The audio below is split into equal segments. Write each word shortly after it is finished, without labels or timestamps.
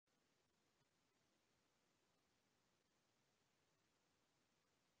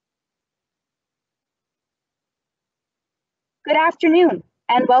Good afternoon,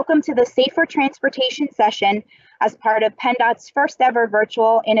 and welcome to the Safer Transportation session as part of PennDOT's first ever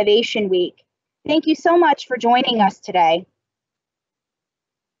virtual Innovation Week. Thank you so much for joining us today.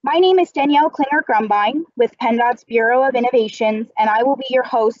 My name is Danielle Klinger-Grumbine with PennDOT's Bureau of Innovations, and I will be your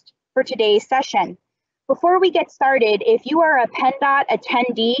host for today's session. Before we get started, if you are a PennDOT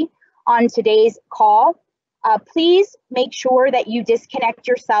attendee on today's call, please make sure that you disconnect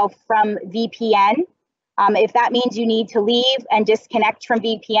yourself from VPN. If that means you need to leave and disconnect from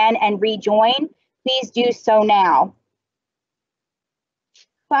VPN and rejoin, please do so now.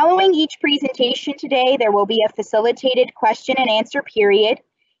 Following each presentation today, there will be a facilitated question and answer period.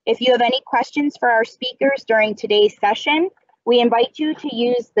 If you have any questions for our speakers during today's session, we invite you to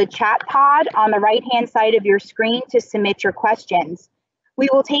use the chat pod on the right-hand side of your screen to submit your questions. We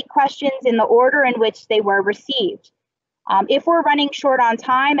will take questions in the order in which they were received. If we're running short on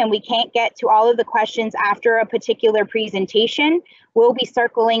time and we can't get to all of the questions after a particular presentation, we'll be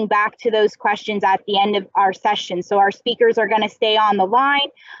circling back to those questions at the end of our session. So our speakers are going to stay on the line.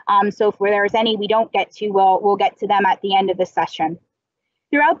 So if there's any we don't get to, we'll get to them at the end of the session.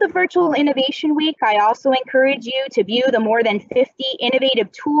 Throughout the Virtual Innovation Week, I also encourage you to view the more than 50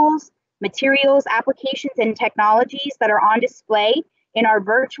 innovative tools, materials, applications, and technologies that are on display in our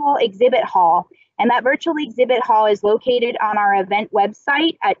virtual exhibit hall. And that virtual exhibit hall is located on our event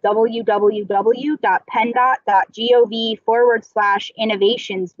website at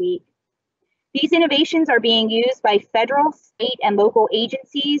www.penndot.gov/innovationsweek. These innovations are being used by federal, state, and local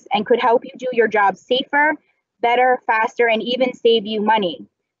agencies and could help you do your job safer, better, faster, and even save you money.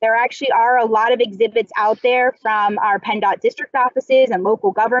 There actually are a lot of exhibits out there from our PennDOT district offices and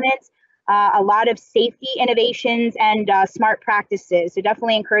local governments, a lot of safety innovations and smart practices. So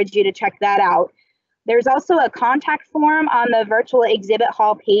definitely encourage you to check that out. There's also a contact form on the virtual exhibit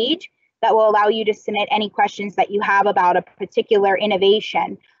hall page that will allow you to submit any questions that you have about a particular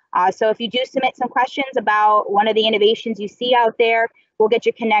innovation. So if you do submit some questions about one of the innovations you see out there, we'll get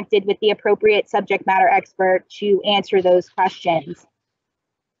you connected with the appropriate subject matter expert to answer those questions.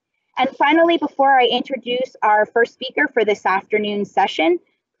 And finally, before I introduce our first speaker for this afternoon's session,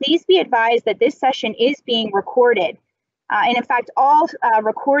 please be advised that this session is being recorded. And in fact, all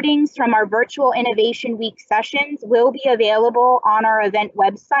recordings from our Virtual Innovation Week sessions will be available on our event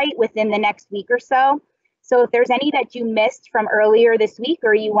website within the next week or so. So if there's any that you missed from earlier this week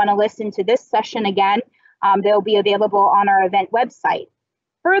or you want to listen to this session again, they'll be available on our event website.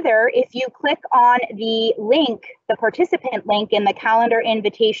 Further, if you click on the link, the participant link in the calendar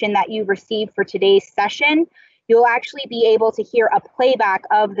invitation that you received for today's session, you'll actually be able to hear a playback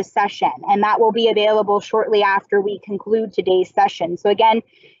of the session, and that will be available shortly after we conclude today's session. So again,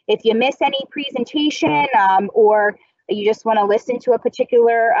 if you miss any presentation or you just want to listen to a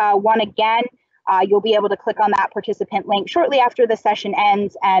particular one again, you'll be able to click on that participant link shortly after the session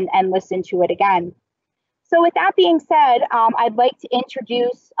ends and listen to it again. So with that being said, I'd like to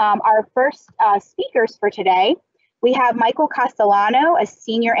introduce our first speakers for today. We have Michael Castellano, a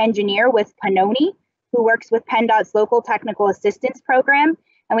senior engineer with Pannoni, who works with PennDOT's Local Technical Assistance Program.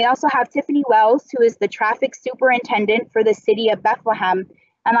 And we also have Tiffany Wells, who is the traffic superintendent for the city of Bethlehem.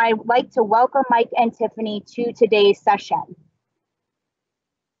 And I'd like to welcome Mike and Tiffany to today's session.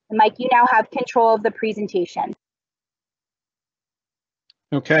 And Mike, you now have control of the presentation.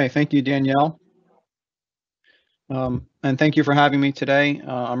 Okay, thank you, Danielle. And thank you for having me today.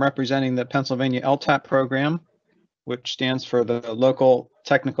 I'm representing the Pennsylvania LTAP program, which stands for the Local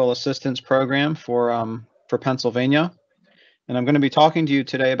Technical Assistance Program for Pennsylvania. And I'm going to be talking to you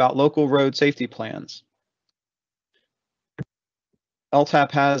today about local road safety plans. LTAP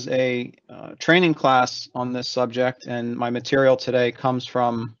has a training class on this subject, and my material today comes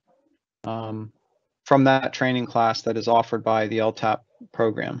from that training class that is offered by the LTAP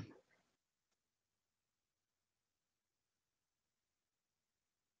program.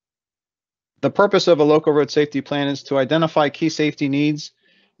 The purpose of a local road safety plan is to identify key safety needs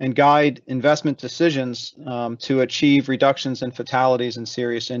and guide investment decisions to achieve reductions in fatalities and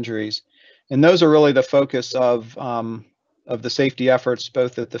serious injuries. And those are really the focus of the safety efforts,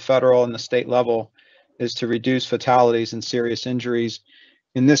 both at the federal and the state level, is to reduce fatalities and serious injuries.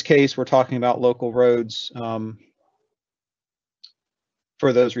 In this case, we're talking about local roads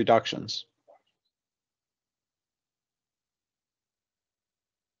for those reductions.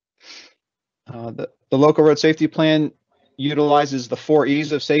 The local road safety plan utilizes the 4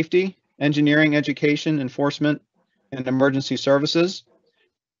 E's of safety: engineering, education, enforcement, and emergency services.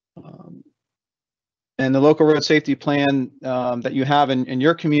 And the local road safety plan that you have in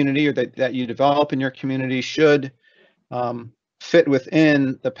your community, or that you develop in your community, should fit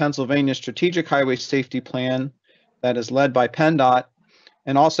within the Pennsylvania Strategic Highway Safety Plan that is led by PennDOT,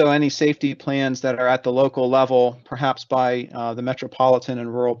 and also any safety plans that are at the local level, perhaps by the metropolitan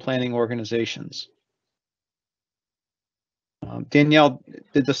and rural planning organizations. Danielle,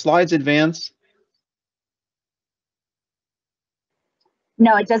 did the slides advance?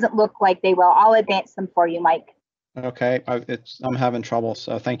 No, it doesn't look like they will. I'll advance them for you, Mike. Okay, I'm having trouble,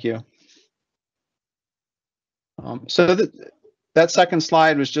 so thank you. So that second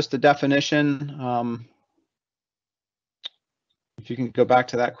slide was just a definition. If you can go back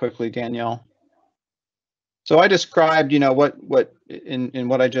to that quickly, Danielle. So I described, what in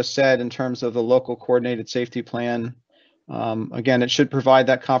what I just said in terms of the local coordinated safety plan. Again, it should provide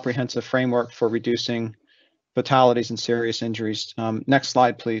that comprehensive framework for reducing fatalities and serious injuries. Next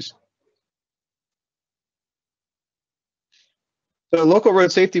slide, please. So local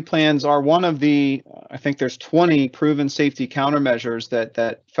road safety plans are one of the, I think there's 20 proven safety countermeasures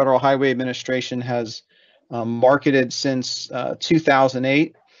that Federal Highway Administration has marketed since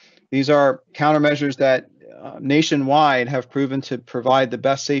 2008. These are countermeasures that nationwide have proven to provide the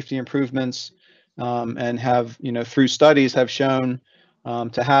best safety improvements and have, through studies have shown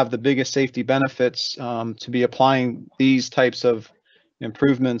to have the biggest safety benefits to be applying these types of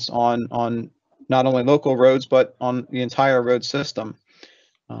improvements on not only local roads, but on the entire road system.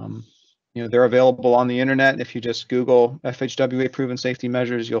 They're available on the internet. If you just Google FHWA proven safety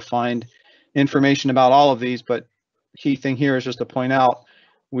measures, you'll find information about all of these, but key thing here is just to point out,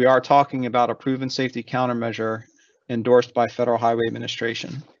 we are talking about a proven safety countermeasure endorsed by Federal Highway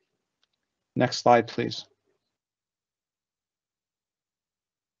Administration. Next slide, please.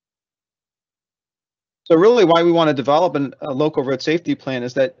 So really why we want to develop a local road safety plan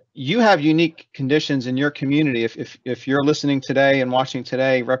is that you have unique conditions in your community. If you're listening today and watching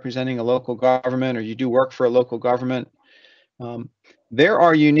today representing a local government, or you do work for a local government, there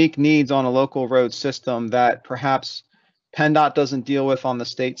are unique needs on a local road system that perhaps PennDOT doesn't deal with on the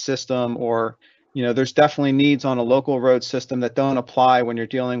state system, or there's definitely needs on a local road system that don't apply when you're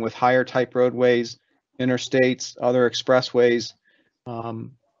dealing with higher type roadways, interstates, other expressways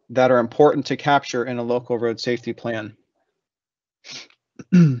that are important to capture in a local road safety plan.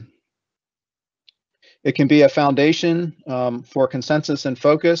 It can be a foundation for consensus and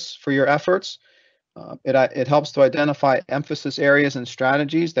focus for your efforts. It helps to identify emphasis areas and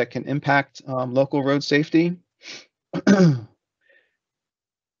strategies that can impact local road safety.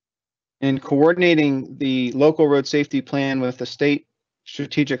 In coordinating the local road safety plan with the state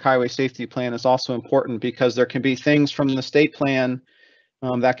strategic highway safety plan is also important, because there can be things from the state plan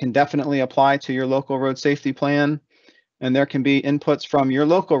that can definitely apply to your local road safety plan. And there can be inputs from your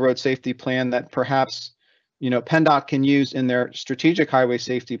local road safety plan that perhaps, PennDOT can use in their strategic highway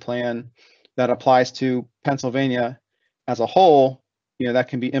safety plan that applies to Pennsylvania as a whole, that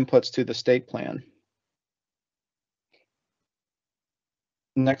can be inputs to the state plan.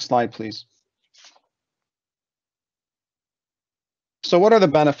 Next slide, please. So what are the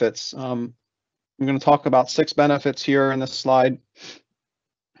benefits? I'm going to talk about 6 benefits here in this slide.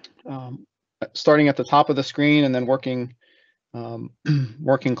 Starting at the top of the screen and then working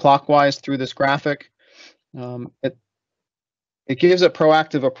clockwise through this graphic. It gives a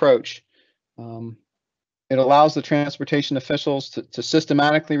proactive approach. It allows the transportation officials to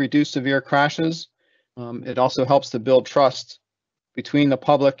systematically reduce severe crashes. It also helps to build trust between the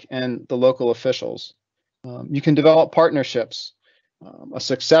public and the local officials. You can develop partnerships. A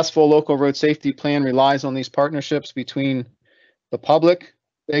successful local road safety plan relies on these partnerships between the public,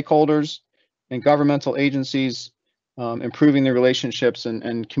 stakeholders, and governmental agencies, improving the relationships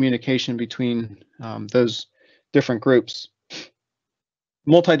and communication between those different groups.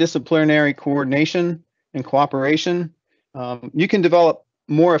 Multidisciplinary coordination and cooperation. You can develop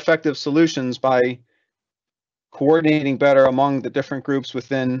more effective solutions by coordinating better among the different groups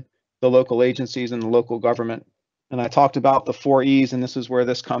within the local agencies and the local government. And I talked about the 4 E's, and this is where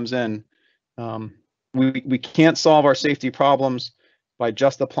this comes in. We can't solve our safety problems by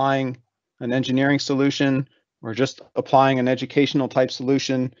just applying an engineering solution or just applying an educational type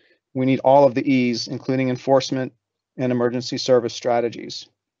solution. We need all of the E's, including enforcement and emergency service strategies.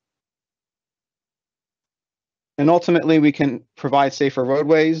 And ultimately, we can provide safer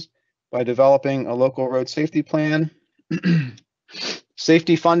roadways by developing a local road safety plan.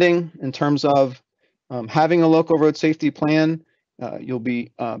 Safety funding, in terms of having a local road safety plan, you'll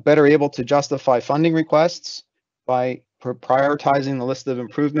be better able to justify funding requests by prioritizing the list of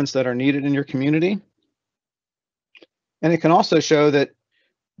improvements that are needed in your community. And it can also show that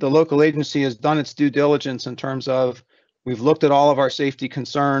the local agency has done its due diligence in terms of, we've looked at all of our safety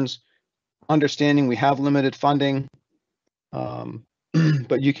concerns, understanding we have limited funding,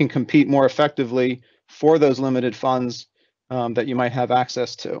 but you can compete more effectively for those limited funds that you might have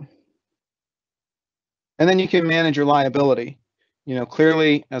access to. And then you can manage your liability.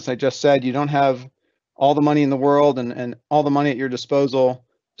 Clearly, as I just said, you don't have all the money in the world and all the money at your disposal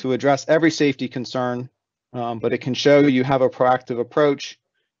to address every safety concern, but it can show you have a proactive approach,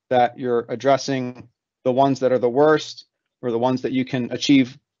 that you're addressing the ones that are the worst or the ones that you can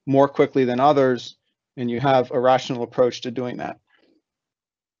achieve more quickly than others, and you have a rational approach to doing that.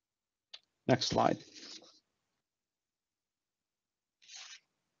 Next slide.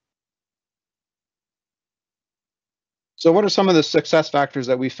 So what are some of the success factors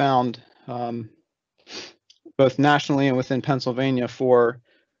that we found both nationally and within Pennsylvania for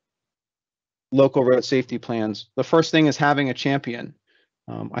local road safety plans? The first thing is having a champion.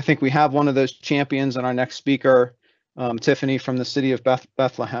 I think we have one of those champions in our next speaker, Tiffany from the city of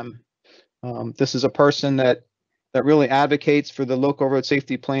Bethlehem. This is a person that really advocates for the local road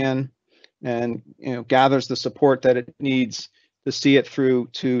safety plan and gathers the support that it needs to see it through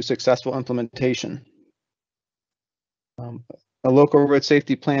to successful implementation. A local road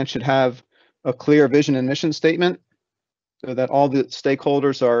safety plan should have a clear vision and mission statement so that all the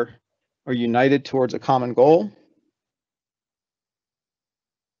stakeholders are united towards a common goal.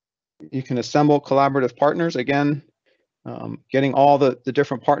 You can assemble collaborative partners. Again, getting all the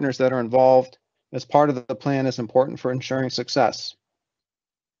different partners that are involved as part of the plan is important for ensuring success.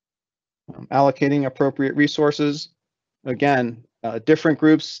 Allocating appropriate resources. Again, different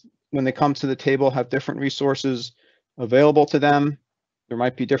groups, when they come to the table, have different resources available to them. There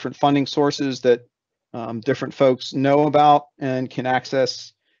might be different funding sources that different folks know about and can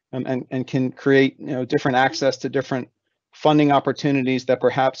access and can create different access to different funding opportunities that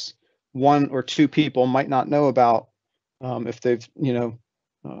perhaps one or two people might not know about if they've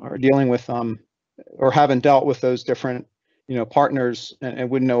are dealing with or haven't dealt with those different partners and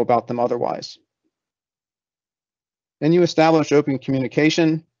wouldn't know about them otherwise. Then you establish open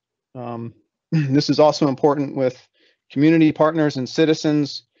communication. This is also important with community partners and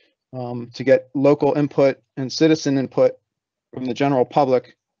citizens to get local input and citizen input from the general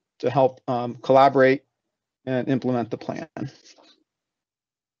public to help collaborate and implement the plan.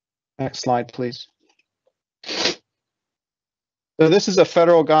 Next slide, please. So this is a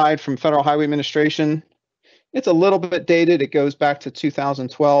federal guide from Federal Highway Administration. It's a little bit dated. It goes back to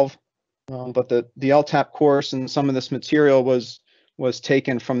 2012, but the LTAP course and some of this material was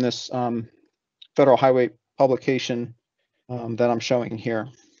taken from this Federal Highway publication that I'm showing here.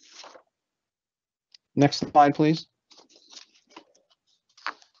 Next slide, please.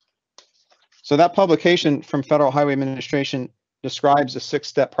 So that publication from Federal Highway Administration describes a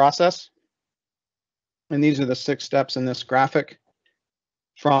 6-step process. And these are the 6 steps in this graphic,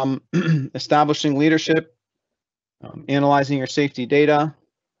 from establishing leadership, analyzing your safety data,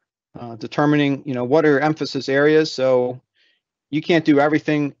 determining what are your emphasis areas. So you can't do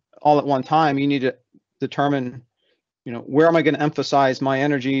everything all at one time. You need to determine where am I going to emphasize my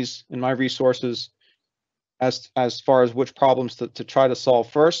energies and my resources as far as which problems to try to solve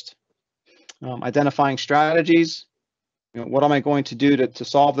first. Identifying strategies. What am I going to do to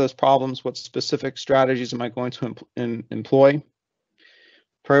solve those problems? What specific strategies am I going to employ?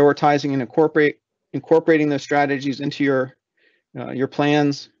 Prioritizing and incorporating those strategies into your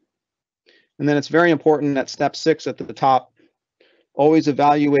plans. And then it's very important that step 6 at the top, always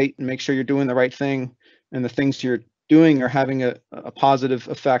evaluate and make sure you're doing the right thing and the things you're doing are having a positive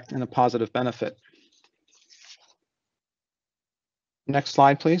effect and a positive benefit. Next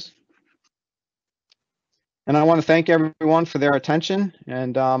slide, please. And I want to thank everyone for their attention.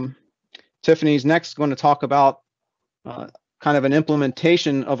 And Tiffany's next going to talk about kind of an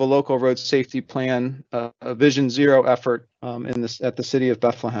implementation of a local road safety plan, a Vision Zero effort at the city of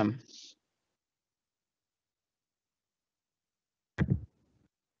Bethlehem.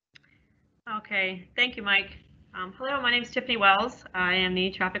 Okay, thank you, Mike. Hello, my name is Tiffany Wells. I am the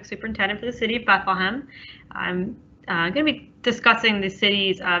traffic superintendent for the city of Bethlehem. I'm going to be discussing the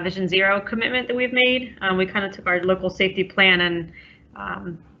city's Vision Zero commitment that we've made. We kind of took our local safety plan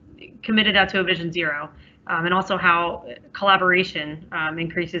and committed that to a Vision Zero, and also how collaboration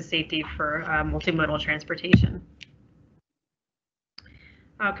increases safety for multimodal transportation.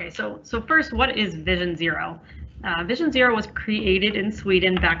 Okay, so first, what is Vision Zero? Vision Zero was created in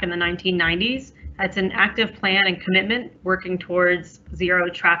Sweden back in the 1990s. It's an active plan and commitment working towards zero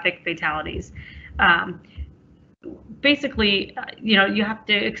traffic fatalities. Basically, you have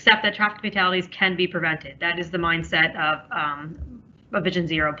to accept that traffic fatalities can be prevented. That is the mindset of a Vision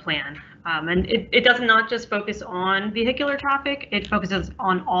Zero plan. And it does not just focus on vehicular traffic, it focuses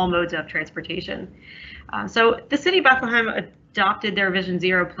on all modes of transportation. So the city of Bethlehem adopted their Vision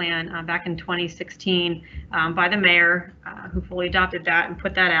Zero plan back in 2016 by the mayor, who fully adopted that and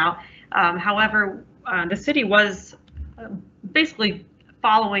put that out. However, the city was basically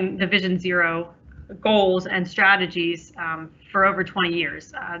following the Vision Zero goals and strategies for over 20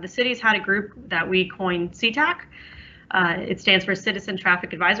 years. The city's had a group that we coined CTAC. It stands for Citizen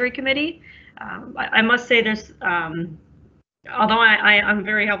Traffic Advisory Committee. I must say there's, although I'm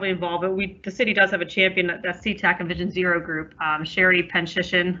very heavily involved, but the city does have a champion, that CTAC and Vision Zero group, Sherry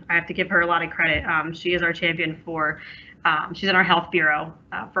Penshishin. I have to give her a lot of credit. She is our champion for, she's in our health bureau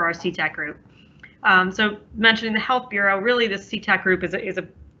for our CTAC group. So mentioning the health bureau, really the CTAC group is a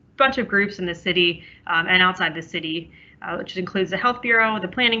bunch of groups in the city and outside the city, which includes the health bureau, the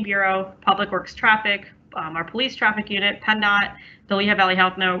planning bureau, public works traffic, our police traffic unit, PennDOT, the Lehigh Valley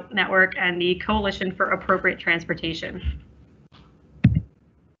Health Network, and the Coalition for Appropriate Transportation.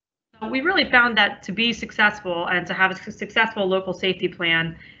 So we really found that to be successful and to have a successful local safety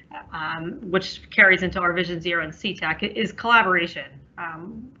plan, which carries into our Vision Zero and CTAC, is collaboration.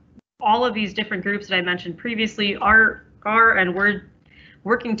 All of these different groups that I mentioned previously are and we're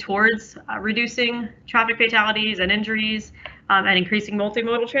working towards reducing traffic fatalities and injuries and increasing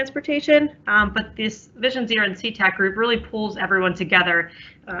multimodal transportation. But this Vision Zero and CTAC group really pulls everyone together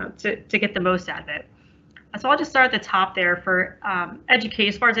to get the most out of it. So I'll just start at the top there for education.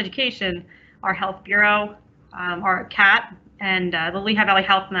 As far as education, our health bureau, our CAT, and the Lehigh Valley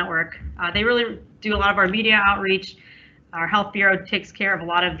Health Network, they really do a lot of our media outreach. Our health bureau takes care of a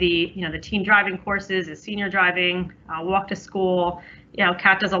lot of the, the teen driving courses, the senior driving, walk to school.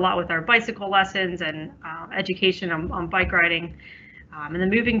 CAT does a lot with our bicycle lessons and education on bike riding. And then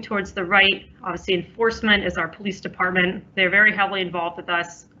moving towards the right, obviously enforcement is our police department. They're very heavily involved with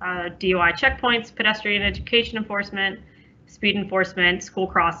us. DUI checkpoints, pedestrian education enforcement, speed enforcement, school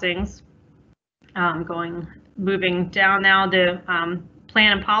crossings. Moving down now, the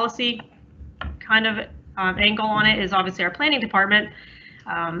plan and policy kind of angle on it is obviously our planning department,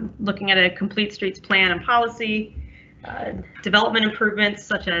 looking at a complete streets plan and policy, development improvements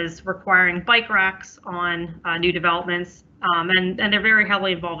such as requiring bike racks on new developments, and they're very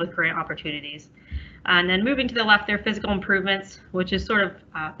heavily involved with grant opportunities. And then moving to the left there, physical improvements, which is sort of,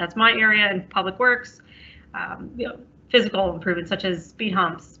 that's my area in public works, physical improvements such as speed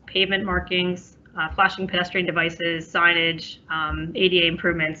humps, pavement markings, flashing pedestrian devices, signage, ADA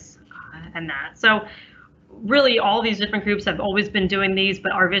improvements, and that. So really all these different groups have always been doing these,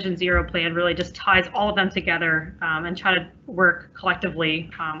 but our Vision Zero plan really just ties all of them together and try to work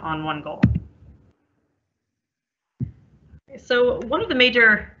collectively on one goal. So one of the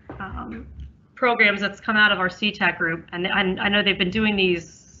major programs that's come out of our CTAC group, and I know they've been doing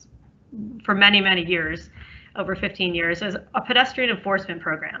these for many, many years, over 15 years, is a pedestrian enforcement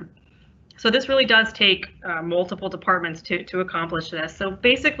program. So this really does take multiple departments to accomplish this. So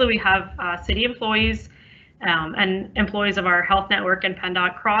basically we have city employees and employees of our health network and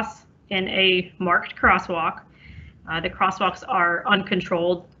PennDOT cross in a marked crosswalk. The crosswalks are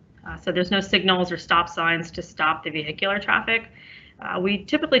uncontrolled, so there's no signals or stop signs to stop the vehicular traffic. We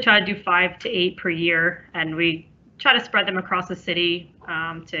typically try to do 5 to 8 per year, and we try to spread them across the city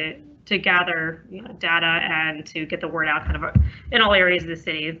to gather data and to get the word out kind of in all areas of the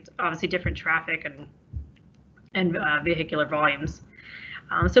city. It's obviously different traffic and vehicular volumes.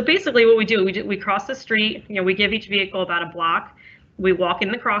 So basically what we do, we cross the street, we give each vehicle about a block, we walk in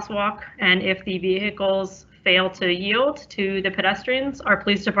the crosswalk, and if the vehicles fail to yield to the pedestrians, our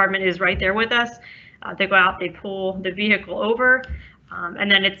police department is right there with us. They go out, they pull the vehicle over, and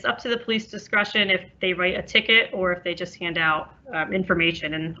then it's up to the police discretion if they write a ticket or if they just hand out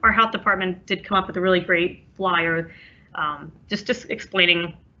information. And our health department did come up with a really great flyer just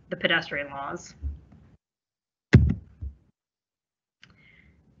explaining the pedestrian laws.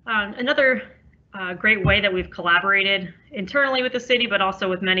 Another great way that we've collaborated internally with the city, but also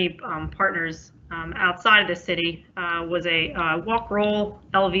with many partners outside of the city, was a Walk Roll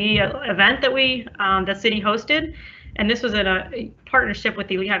LV event that the city hosted, and this was in a partnership with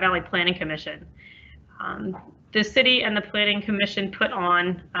the Lehigh Valley Planning Commission. The city and the Planning Commission put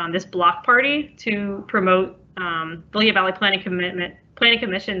on this block party to promote the Lehigh Valley Planning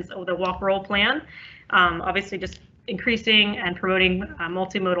Commission's the Walk Roll plan, obviously just increasing and promoting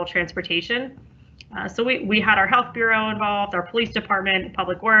multimodal transportation. So we had our health bureau involved, our police department,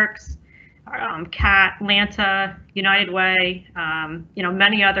 public works, CAT, Lanta, United Way,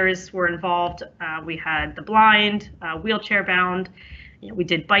 many others were involved. We had the blind, wheelchair bound. We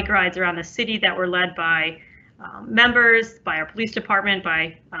did bike rides around the city that were led by members, by our police department,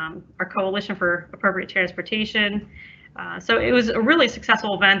 by our Coalition for Appropriate Transportation. So it was a really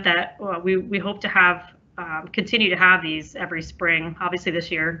successful event that we hope to have continue to have these every spring. Obviously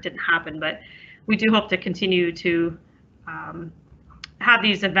this year didn't happen, but we do hope to continue to have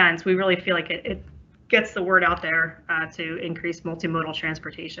these events. We really feel like it gets the word out there to increase multimodal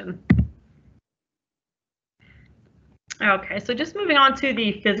transportation. Okay, so just moving on to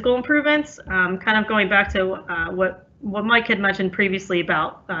the physical improvements, kind of going back to what Mike had mentioned previously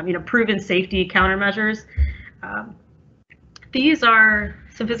about proven safety countermeasures. These are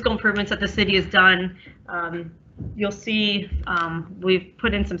some physical improvements that the city has done. You'll see we've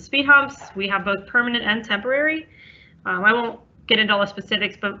put in some speed humps. We have both permanent and temporary. I won't get into all the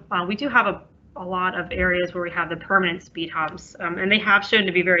specifics, but we do have a lot of areas where we have the permanent speed humps, and they have shown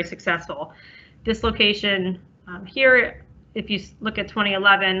to be very successful. This location here, if you look at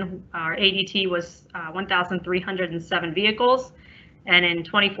 2011, our ADT was 1,307 vehicles. And in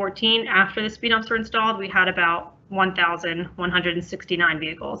 2014, after the speed humps were installed, we had about 1,169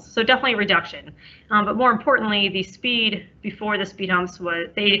 vehicles. So definitely a reduction. But more importantly, the speed before the speed humps was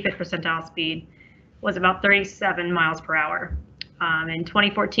the 85th percentile speed was about 37 miles per hour. In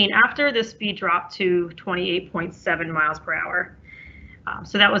 2014, after, the speed dropped to 28.7 miles per hour.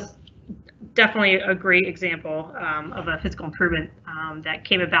 So that was definitely a great example of a physical improvement that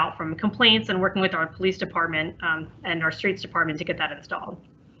came about from complaints and working with our police department and our streets department to get that installed.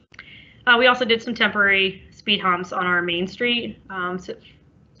 We also did some temporary speed humps on our main street. So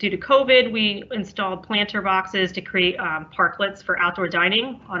due to COVID, we installed planter boxes to create parklets for outdoor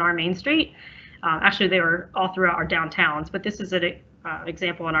dining on our main street. Actually, they were all throughout our downtowns, but this is an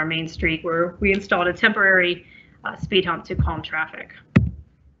example on our main street where we installed a temporary speed hump to calm traffic.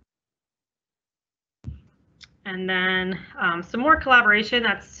 And then some more collaboration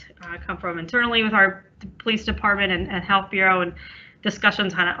that's come from internally with our police department and health bureau, and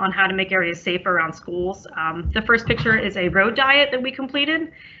discussions on how to make areas safer around schools. The first picture is a road diet that we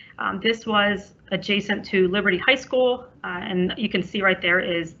completed. This was adjacent to Liberty High School, and you can see right there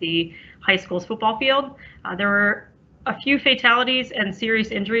is the high school's football field. There were a few fatalities and serious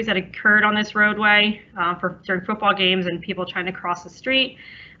injuries that occurred on this roadway during football games and people trying to cross the street.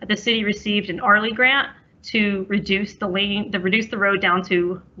 The city received an ARLI grant to reduce the road down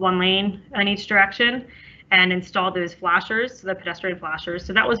to one lane in each direction and install those flashers, the pedestrian flashers.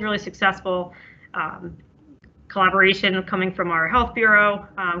 So that was really successful. Collaboration coming from our health bureau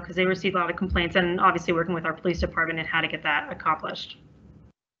because they received a lot of complaints, and obviously working with our police department and how to get that accomplished.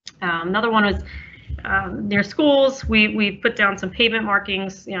 Another one was near schools. We put down some pavement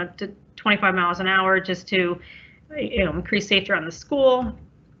markings, to 25 miles an hour just to increase safety around the school.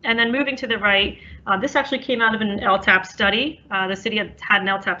 And then moving to the right, this actually came out of an LTAP study. The city had an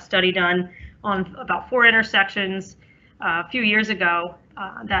LTAP study done on about 4 intersections a few years ago,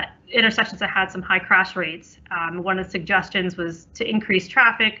 that intersections that had some high crash rates. One of the suggestions was to increase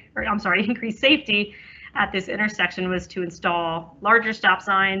safety at this intersection was to install larger stop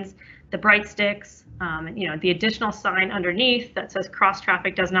signs, the bright sticks, the additional sign underneath that says cross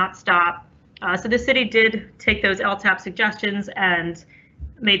traffic does not stop. So the city did take those LTAP suggestions and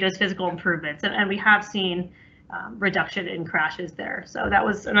made those physical improvements, and we have seen reduction in crashes there. So that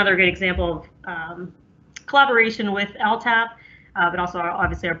was another great example of collaboration with LTAP, but also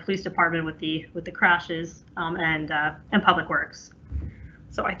obviously our police department with the crashes and Public Works.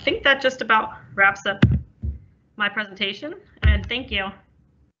 So I think that just about wraps up my presentation, and thank you.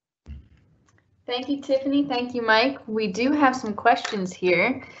 Thank you, Tiffany. Thank you, Mike. We do have some questions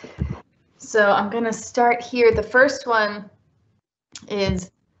here. So I'm going to start here. The first one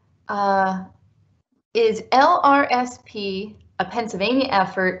is LRSP a Pennsylvania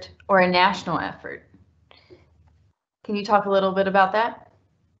effort or a national effort? Can you talk a little bit about that?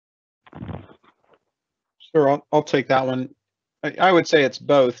 Sure, I'll take that one. I would say it's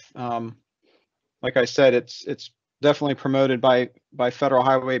both. Like I said, it's definitely promoted by Federal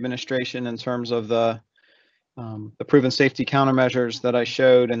Highway Administration in terms of the proven safety countermeasures that I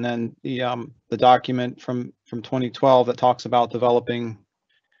showed, and then the document from 2012 that talks about developing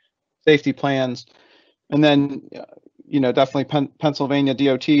safety plans, and then definitely Pennsylvania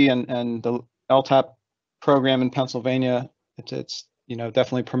DOT and the LTAP program in Pennsylvania. It's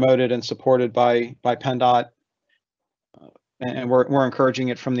definitely promoted and supported by PennDOT, and we're encouraging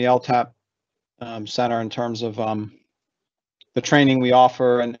it from the LTAP center in terms of the training we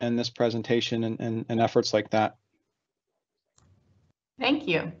offer and this presentation and efforts like that. Thank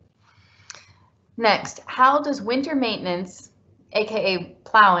you. Next, how does winter maintenance, aka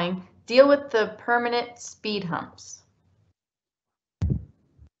plowing, deal with the permanent speed humps?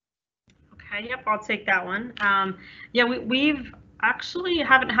 Okay, yep, I'll take that one. Yeah, we've actually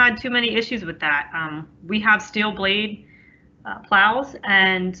haven't had too many issues with that. We have steel blade plows,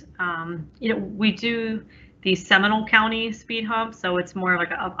 and we do the Seminole County speed hump, so it's more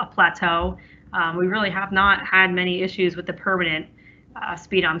like a plateau. We really have not had many issues with the permanent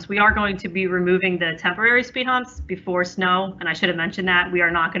speed humps. We are going to be removing the temporary speed humps before snow, and I should have mentioned that we are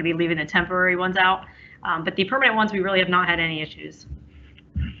not going to be leaving the temporary ones out, but the permanent ones we really have not had any issues.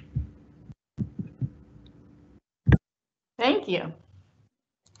 Thank you.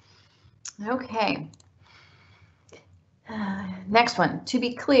 Okay. Next one. To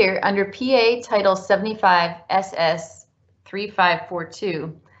be clear, under PA Title 75 SS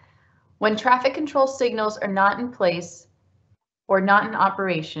 3542, when traffic control signals are not in place or not in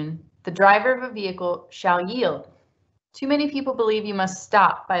operation, the driver of a vehicle shall yield. Too many people believe you must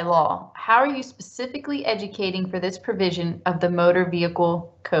stop by law. How are you specifically educating for this provision of the Motor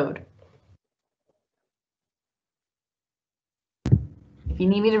Vehicle Code? If you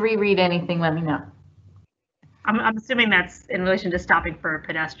need me to reread anything, let me know. I'm assuming that's in relation to stopping for a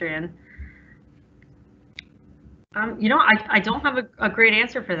pedestrian. I don't have a great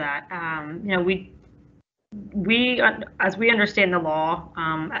answer for that. We as we understand the law,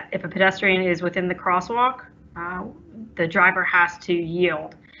 if a pedestrian is within the crosswalk, the driver has to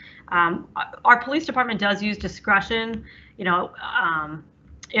yield. Our police department does use discretion.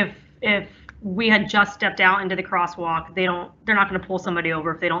 If we had just stepped out into the crosswalk, they're not going to pull somebody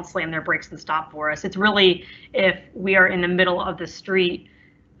over if they don't slam their brakes and stop for us. It's really if we are in the middle of the street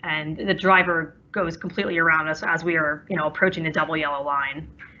and the driver goes completely around us as we are, approaching the double yellow line.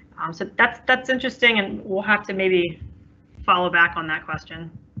 So that's interesting, and we'll have to maybe follow back on that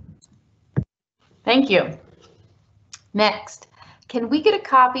question. Thank you. Next, can we get a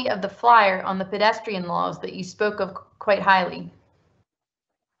copy of the flyer on the pedestrian laws that you spoke of quite highly?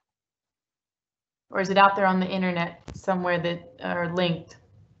 Or is it out there on the internet somewhere that are linked?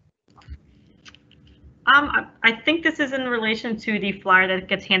 I think this is in relation to the flyer that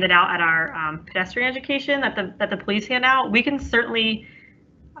gets handed out at our pedestrian education that the police hand out. We can certainly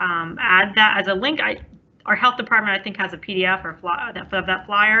add that as a link. Our health department, I think, has a PDF or of that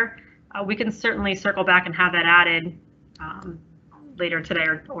flyer. We can certainly circle back and have that added later today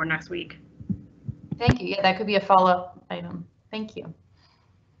or next week. Thank you. Yeah, that could be a follow-up item. Thank you.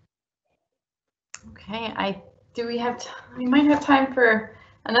 Okay, we might have time for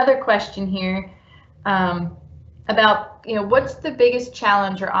another question here about, what's the biggest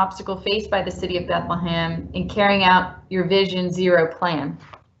challenge or obstacle faced by the city of Bethlehem in carrying out your Vision Zero plan?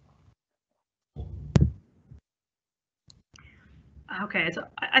 Okay, so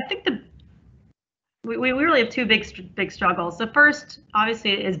I think we really have two big struggles. The first,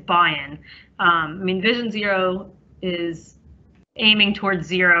 obviously, is buy-in. Vision Zero is aiming towards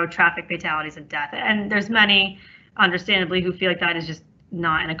zero traffic fatalities and death, and there's many, understandably, who feel like that is just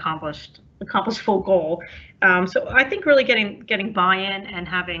not an accomplishable goal. So I think really getting buy-in and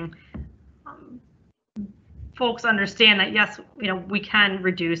having folks understand that yes, we can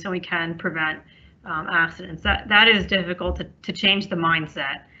reduce and we can prevent accidents. That is difficult to change the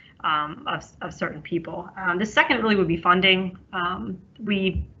mindset of certain people. The second really would be funding.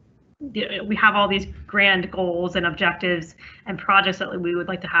 We have all these grand goals and objectives and projects that we would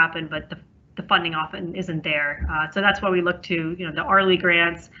like to happen, but the funding often isn't there. So that's why we look to the ARLI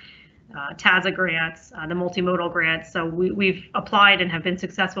grants, TAZA grants, the multimodal grants. So we've applied and have been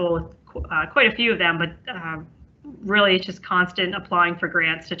successful with quite a few of them, but really it's just constant applying for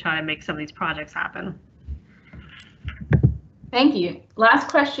grants to try to make some of these projects happen. Thank you. Last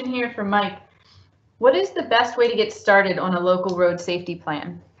question here from Mike. What is the best way to get started on a local road safety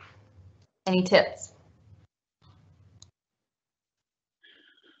plan? Any tips?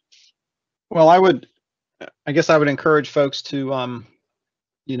 Well, I guess I would encourage folks to,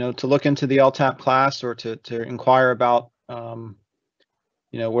 to look into the LTAP class or to inquire about,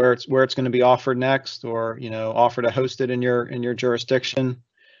 where it's going to be offered next, or offer to host it in your jurisdiction.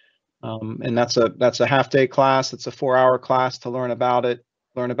 And that's a half-day class. It's a 4-hour class to learn about it,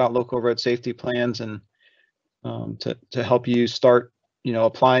 learn about local road safety plans, and to help you start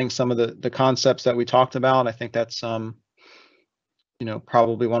applying some of the concepts that we talked about. I think that's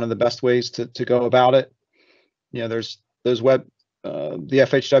probably one of the best ways to go about it. There's the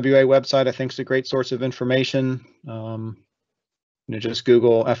FHWA website, I think, is a great source of information. Just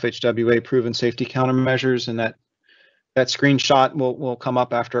Google FHWA proven safety countermeasures, and that screenshot will come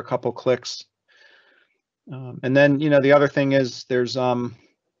up after a couple clicks. And then the other thing is there's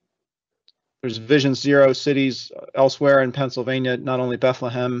Vision Zero cities elsewhere in Pennsylvania, not only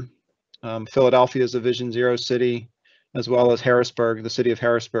Bethlehem. Philadelphia is a Vision Zero city, as well as Harrisburg. The city of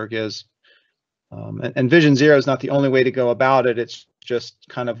Harrisburg is. And Vision Zero is not the only way to go about it. It's just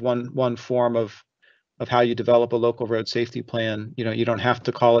kind of one form of how you develop a local road safety plan. You don't have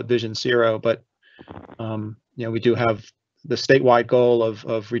to call it Vision Zero, but we do have the statewide goal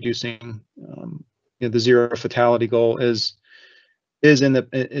of reducing the zero fatality goal is in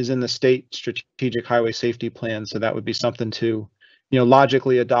the state strategic highway safety plan. So that would be something to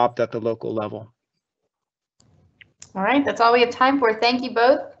logically adopt at the local level. All right, that's all we have time for. Thank you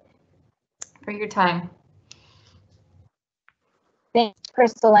both for your time. Thanks,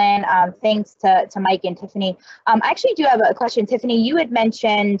 Crystal Ann. Thanks to Mike and Tiffany. I actually do have a question. Tiffany, you had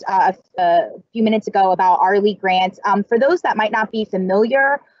mentioned a few minutes ago about ARLI grants. For those that might not be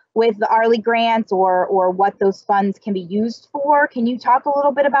familiar with the ARLI grants or what those funds can be used for, can you talk a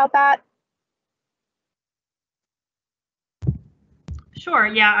little bit about that? Sure.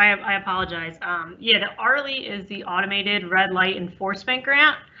 Yeah, I apologize. Yeah, the ARLI is the Automated Red Light Enforcement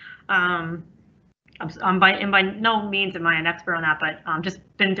Grant. By no means am I an expert on that, but just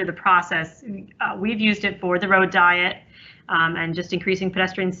been through the process. We've used it for the road diet and just increasing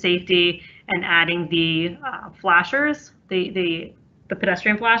pedestrian safety and adding the flashers, the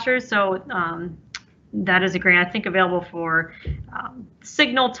pedestrian flashers. So that is a grant, I think, available for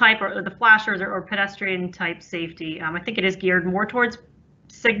signal type or the flashers or pedestrian type safety. I think it is geared more towards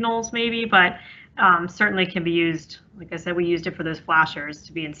signals maybe, but certainly can be used. Like I said, we used it for those flashers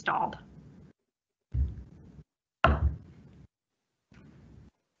to be installed.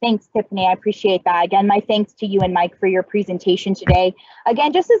 Thanks, Tiffany. I appreciate that. Again, my thanks to you and Mike for your presentation today.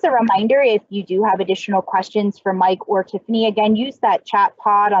 Again, just as a reminder, if you do have additional questions for Mike or Tiffany, again, use that chat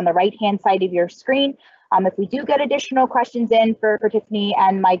pod on the right-hand side of your screen. If we do get additional questions in for Tiffany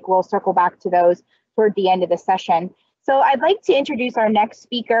and Mike, we'll circle back to those toward the end of the session. So I'd like to introduce our next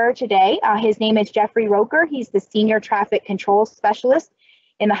speaker today. His name is Jeffrey Roker. He's the Senior Traffic Control Specialist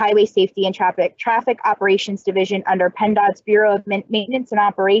in the Highway Safety and Traffic Operations Division under PennDOT's Bureau of Maintenance and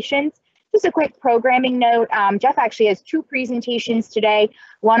Operations. Just a quick programming note, Jeff actually has two presentations today,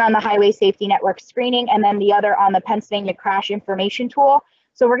 one on the Highway Safety Network screening and then the other on the Pennsylvania Crash Information Tool.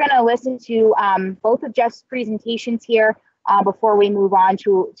 So we're gonna listen to both of Jeff's presentations here before we move on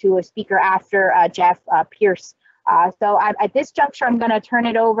to a speaker after Jeff, Pierce. So at this juncture, I'm gonna turn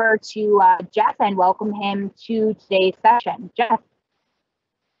it over to Jeff and welcome him to today's session. Jeff.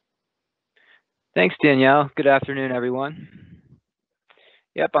 Thanks, Danielle. Good afternoon, everyone.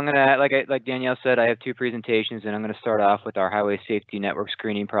 Yep, I'm gonna, like Danielle said, I have two presentations, and I'm gonna start off with our Highway Safety Network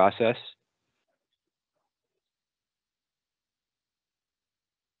screening process.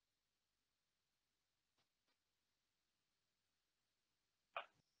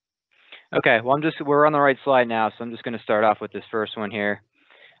 Okay, well, we're on the right slide now, so I'm just gonna start off with this first one here.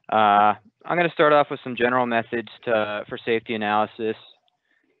 I'm gonna start off with some general methods for safety analysis,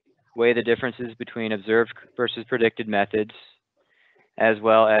 weigh the differences between observed versus predicted methods, as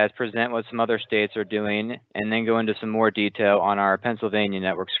well as present what some other states are doing, and then go into some more detail on our Pennsylvania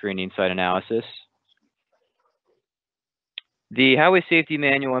network screening site analysis. The Highway Safety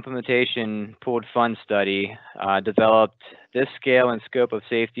Manual Implementation Pooled Fund Study developed this scale and scope of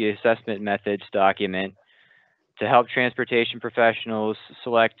safety assessment methods document to help transportation professionals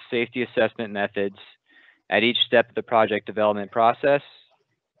select safety assessment methods at each step of the project development process.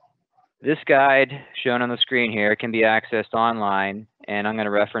 This guide, shown on the screen here, can be accessed online, and I'm going to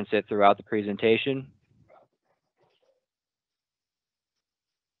reference it throughout the presentation.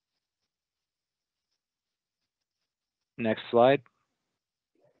 Next slide.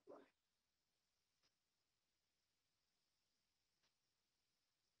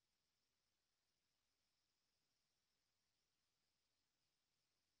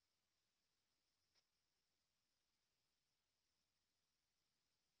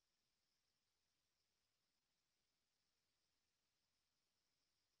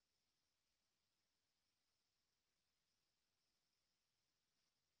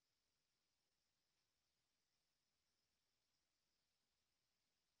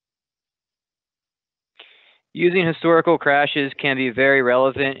 Using historical crashes can be very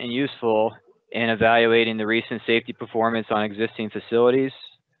relevant and useful in evaluating the recent safety performance on existing facilities.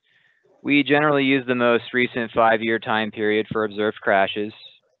 We generally use the most recent 5-year time period for observed crashes.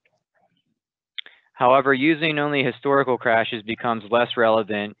 However, using only historical crashes becomes less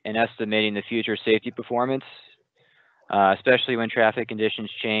relevant in estimating the future safety performance, especially when traffic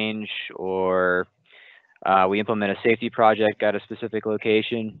conditions change or we implement a safety project at a specific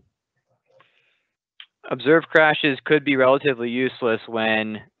location. Observed crashes could be relatively useless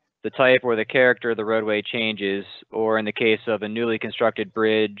when the type or the character of the roadway changes, or in the case of a newly constructed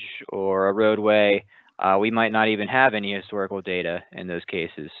bridge or a roadway, we might not even have any historical data in those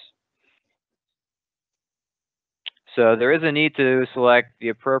cases. So there is a need to select the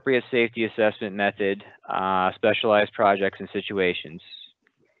appropriate safety assessment method, specialized projects and situations.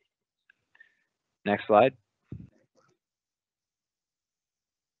 Next slide.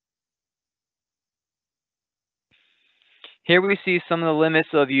 Here we see some of the limits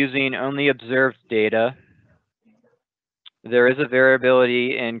of using only observed data. There is a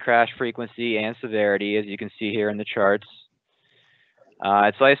variability in crash frequency and severity, as you can see here in the charts.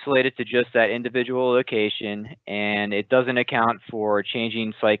 It's isolated to just that individual location, and it doesn't account for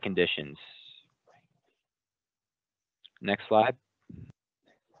changing site conditions. Next slide.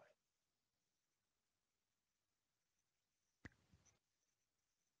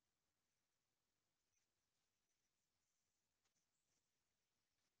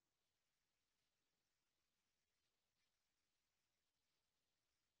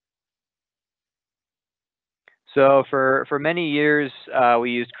 So for many years,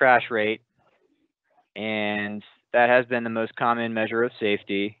 we used crash rate, and that has been the most common measure of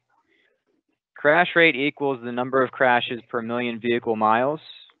safety. Crash rate equals the number of crashes per million vehicle miles.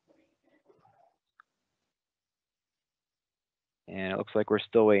 And it looks like we're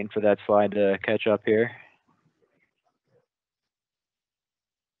still waiting for that slide to catch up here.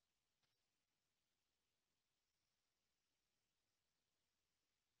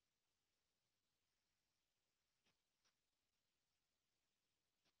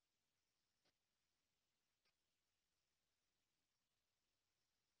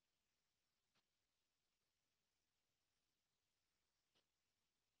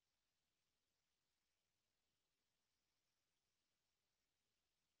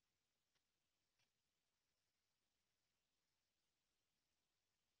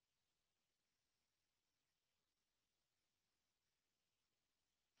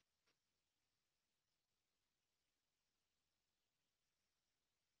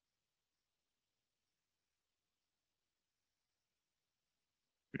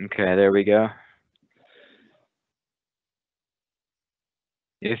 Okay, there we go.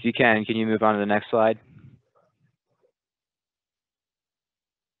 If you can you move on to the next slide?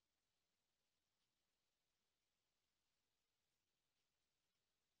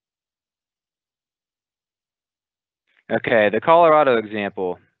 Okay, the Colorado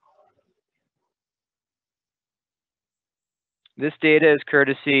example. This data is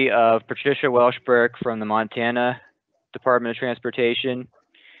courtesy of Patricia Welshberg from the Montana Department of Transportation.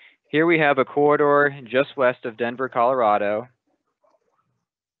 Here we have a corridor just west of Denver, Colorado.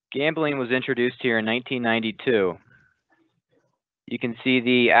 Gambling was introduced here in 1992. You can see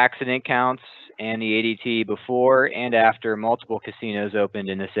the accident counts and the ADT before and after multiple casinos opened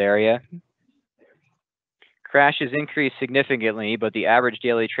in this area. Crashes increased significantly, but the average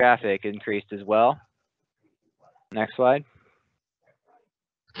daily traffic increased as well. Next slide.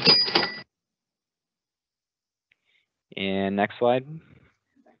 And next slide.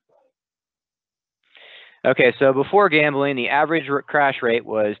 Okay, so before gambling, the average crash rate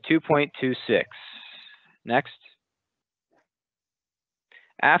was 2.26. Next.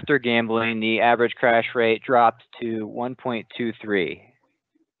 After gambling, the average crash rate dropped to 1.23.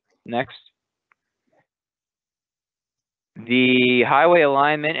 Next. The highway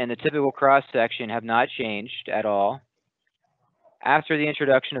alignment and the typical cross section have not changed at all. After the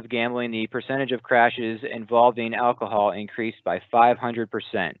introduction of gambling, the percentage of crashes involving alcohol increased by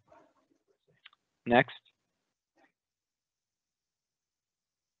 500%. Next.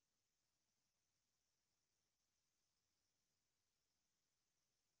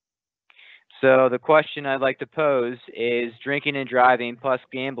 So the question I'd like to pose is, drinking and driving plus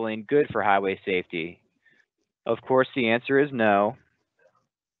gambling good for highway safety? Of course, the answer is no.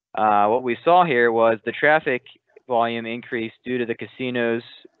 What we saw here was the traffic volume increased due to the casinos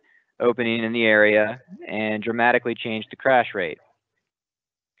opening in the area and dramatically changed the crash rate.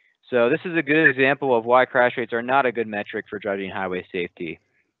 So this is a good example of why crash rates are not a good metric for judging highway safety.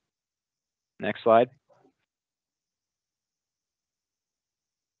 Next slide.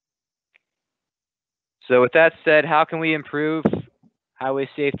 So with that said, how can we improve highway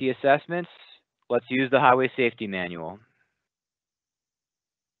safety assessments? Let's use the Highway Safety Manual.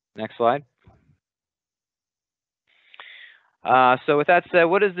 Next slide. So with that said,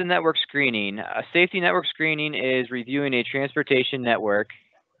 what is the network screening? Safety network screening is reviewing a transportation network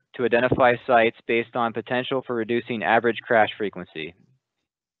to identify sites based on potential for reducing average crash frequency.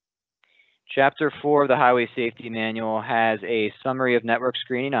 Chapter 4 of the Highway Safety Manual has a summary of network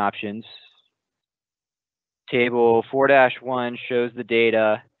screening options. Table 4-1 shows the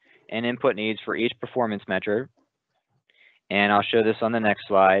data and input needs for each performance measure. And I'll show this on the next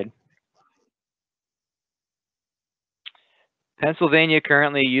slide. Pennsylvania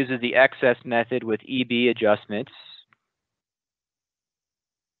currently uses the excess method with EB adjustments.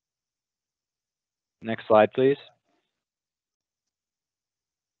 Next slide, please.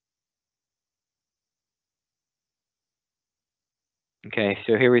 Okay,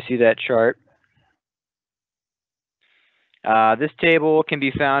 so here we see that chart. This table can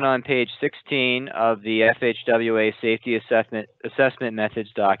be found on page 16 of the FHWA Safety Assessment Methods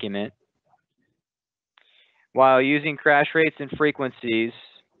document. While using crash rates and frequencies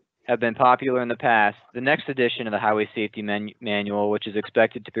have been popular in the past, the next edition of the Highway Safety Manual, which is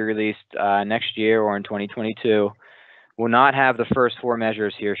expected to be released next year or in 2022, will not have the first 4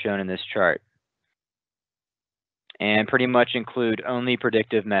 measures here shown in this chart, and pretty much include only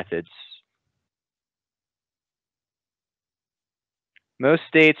predictive methods. Most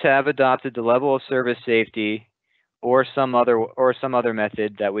states have adopted the level of service safety or some other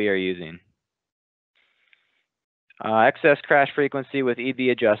method that we are using. Excess crash frequency with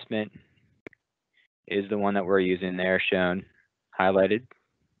EB adjustment is the one that we're using there, shown, highlighted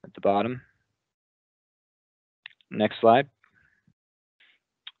at the bottom. Next slide.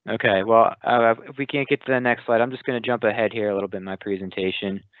 Okay, well, if we can't get to the next slide, I'm just going to jump ahead here a little bit in my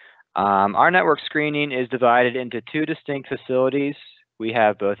presentation. Our network screening is divided into 2 distinct facilities. We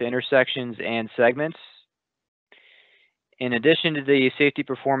have both intersections and segments. In addition to the safety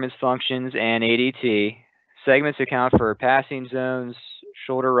performance functions and ADT, segments account for passing zones,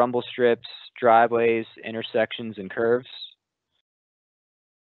 shoulder rumble strips, driveways, intersections, and curves.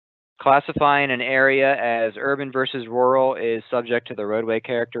 Classifying an area as urban versus rural is subject to the roadway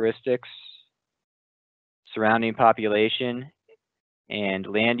characteristics, surrounding population, and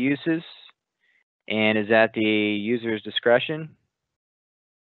land uses, and is at the user's discretion.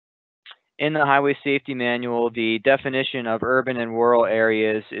 In the Highway Safety Manual, the definition of urban and rural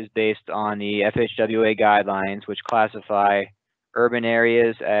areas is based on the FHWA guidelines, which classify urban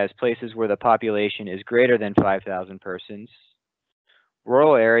areas as places where the population is greater than 5,000 persons.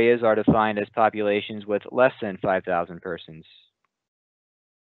 Rural areas are defined as populations with less than 5,000 persons.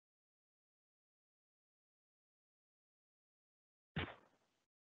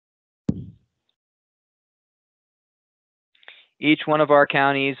 Each one of our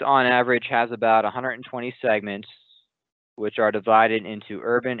counties, on average, has about 120 segments, which are divided into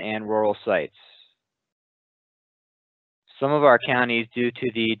urban and rural sites. Some of our counties, due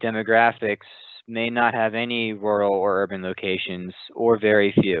to the demographics, may not have any rural or urban locations, or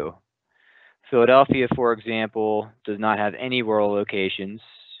very few. Philadelphia, for example, does not have any rural locations,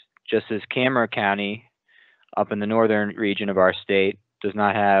 just as Cameron County, up in the northern region of our state, does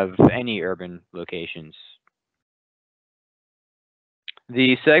not have any urban locations.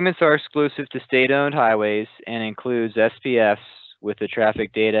 The segments are exclusive to state-owned highways and includes SPFs with the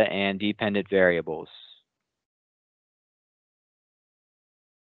traffic data and dependent variables.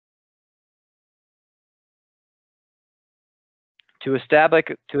 To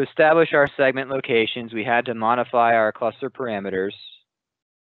establish our segment locations, we had to modify our cluster parameters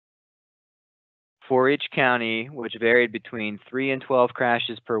for each county, which varied between 3 and 12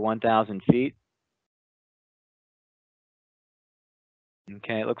 crashes per 1,000 feet.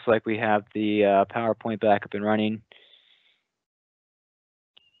 Okay, it looks like we have the PowerPoint back up and running.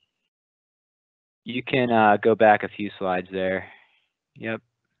 You can go back a few slides there. Yep,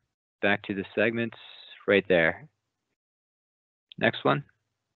 back to the segments right there. Next one.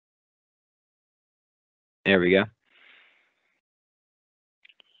 There we go.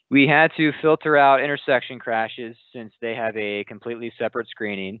 We had to filter out intersection crashes since they have a completely separate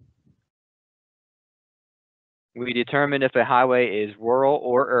screening. We determined if a highway is rural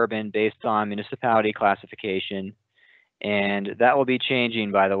or urban based on municipality classification, and that will be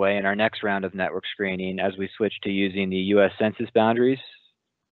changing, by the way, in our next round of network screening as we switch to using the U.S. Census boundaries.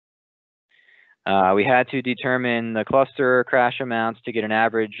 We had to determine the cluster crash amounts to get an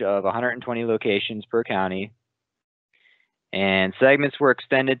average of 120 locations per county, and segments were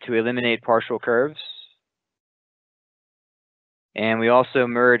extended to eliminate partial curves. And we also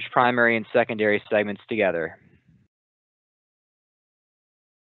merged primary and secondary segments together.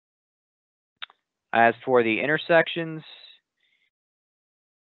 As for the intersections,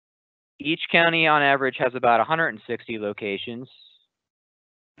 each county on average has about 160 locations.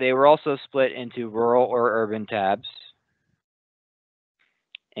 They were also split into rural or urban tabs.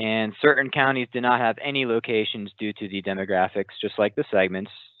 And certain counties did not have any locations due to the demographics, just like the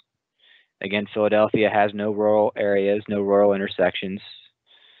segments. Again, Philadelphia has no rural areas, no rural intersections.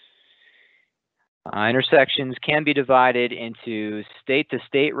 Intersections can be divided into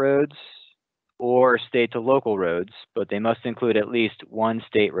state-to-state roads or state-to-local roads, but they must include at least one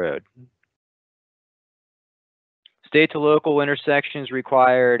state road. State-to-local intersections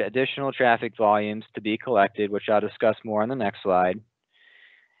required additional traffic volumes to be collected, which I'll discuss more on the next slide.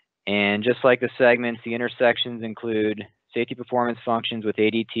 And just like the segments, the intersections include safety performance functions with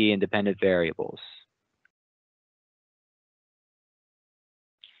ADT and dependent variables.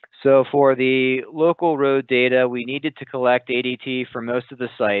 So for the local road data, we needed to collect ADT for most of the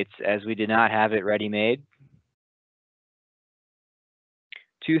sites as we did not have it ready-made.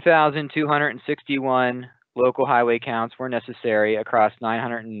 2,261 local highway counts were necessary across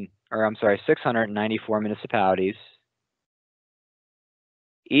 694 municipalities.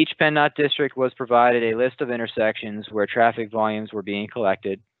 Each PennDOT district was provided a list of intersections where traffic volumes were being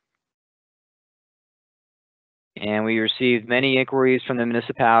collected. And we received many inquiries from the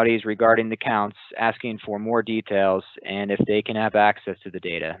municipalities regarding the counts, asking for more details and if they can have access to the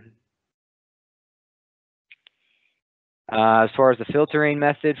data. As far as the filtering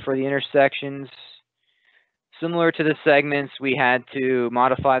method for the intersections, similar to the segments, we had to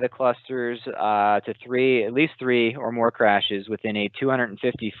modify the clusters to at least three or more crashes within a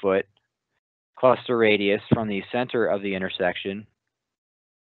 250-foot cluster radius from the center of the intersection.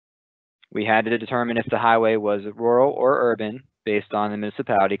 We had to determine if the highway was rural or urban based on the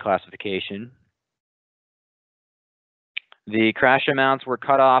municipality classification. The crash amounts were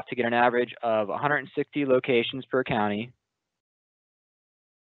cut off to get an average of 160 locations per county.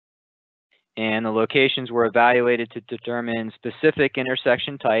 And the locations were evaluated to determine specific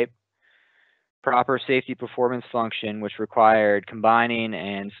intersection type, proper safety performance function, which required combining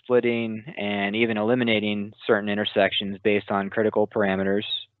and splitting and even eliminating certain intersections based on critical parameters.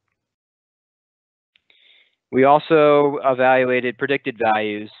 We also evaluated predicted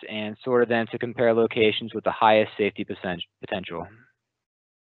values and sorted them to compare locations with the highest safety potential.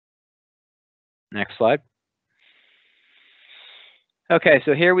 Next slide. Okay,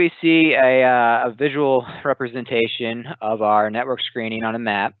 so here we see a visual representation of our network screening on a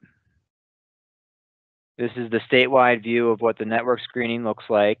map. This is the statewide view of what the network screening looks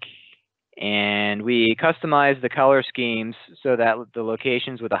like. And we customized the color schemes so that the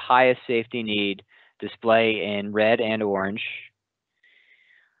locations with the highest safety need display in red and orange.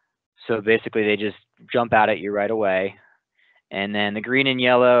 So basically they just jump out at you right away. And then the green and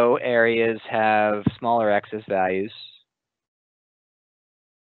yellow areas have smaller excess values.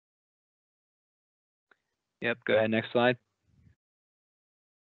 Yep, go ahead, next slide.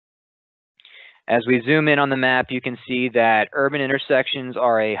 As we zoom in on the map, you can see that urban intersections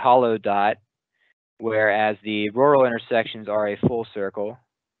are a hollow dot, whereas the rural intersections are a full circle.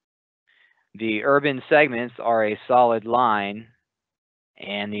 The urban segments are a solid line,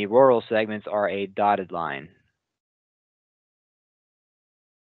 and the rural segments are a dotted line.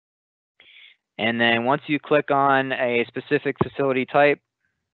 And then once you click on a specific facility type,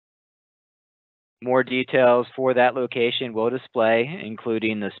 more details for that location will display,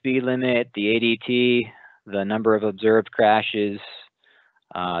 including the speed limit, the ADT, the number of observed crashes,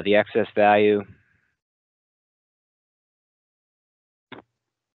 the excess value.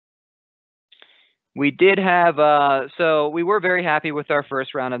 We did have, so we were very happy with our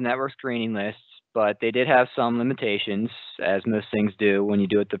first round of network screening lists, but they did have some limitations, as most things do when you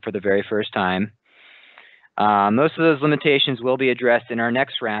do it for the very first time. Most of those limitations will be addressed in our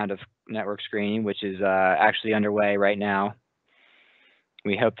next round of network screening, which is actually underway right now.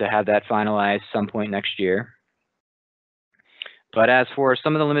 We hope to have that finalized some point next year. But as for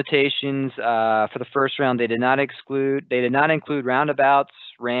some of the limitations for the first round, they did not include roundabouts,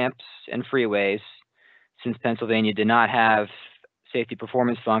 ramps, and freeways, since Pennsylvania did not have safety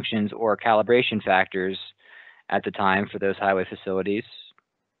performance functions or calibration factors at the time for those highway facilities.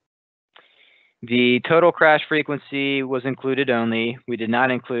 The total crash frequency was included only. We did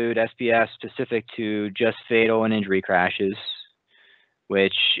not include SPS specific to just fatal and injury crashes,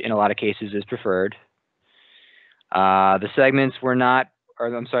 which in a lot of cases is preferred. The segments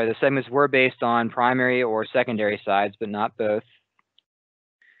were based on primary or secondary sides, but not both.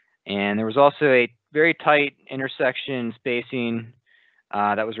 And there was also a very tight intersection spacing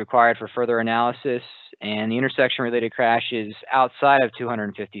that was required for further analysis, and the intersection-related crashes outside of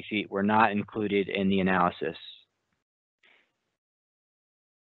 250 feet were not included in the analysis.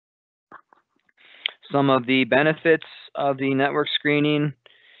 Some of the benefits of the network screening: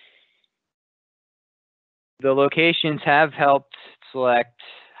 the locations have helped select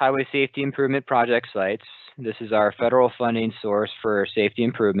highway safety improvement project sites. This is our federal funding source for safety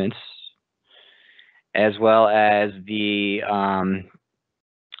improvements, as well as the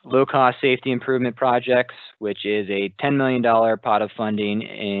low-cost safety improvement projects, which is a $10 million pot of funding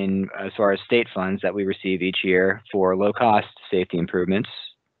in as far as state funds that we receive each year for low-cost safety improvements.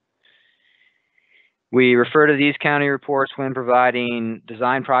 We refer to these county reports when providing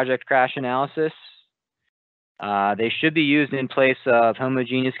design project crash analysis. They should be used in place of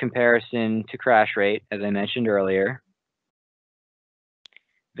homogeneous comparison to crash rate, as I mentioned earlier.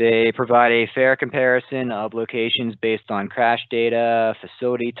 They provide a fair comparison of locations based on crash data,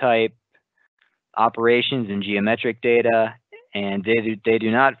 facility type, operations, and geometric data, and they do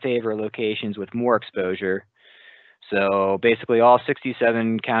not favor locations with more exposure. So basically all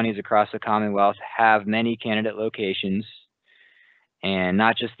 67 counties across the Commonwealth have many candidate locations, and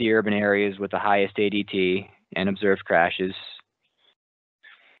not just the urban areas with the highest ADT and observed crashes.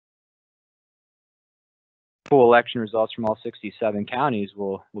 Full election results from all 67 counties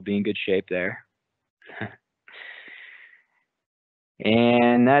will be in good shape there.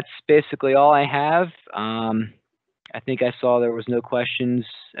 And that's basically all I have. I think I saw there was no questions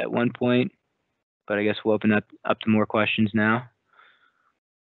at one point, but I guess we'll open up to more questions now.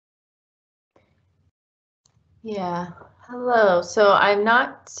 Yeah, hello. So I'm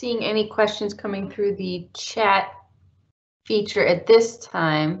not seeing any questions coming through the chat feature at this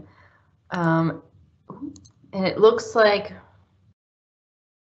time. And it looks like,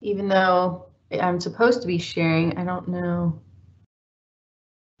 even though I'm supposed to be sharing, I don't know.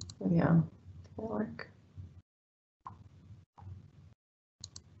 There we go. That'll work.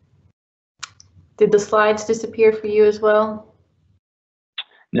 Did the slides disappear for you as well?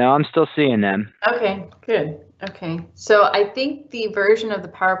 No, I'm still seeing them. Okay, good. Okay, so I think the version of the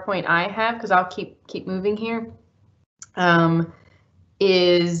PowerPoint I have, because I'll keep moving here,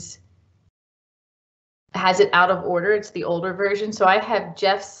 has it out of order. It's the older version, so I have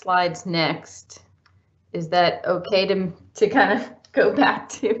Jeff's slides next. Is that okay to kind of go back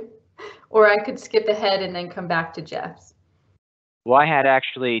to, or I could skip ahead and then come back to Jeff's? Well, I had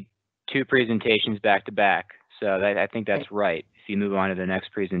actually 2 presentations back to back, so I think that's right. If you move on to the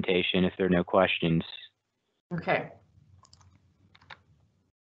next presentation, if there are no questions. Okay.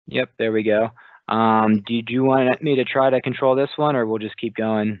 Yep, there we go. Did you want me to try to control this one, or we'll just keep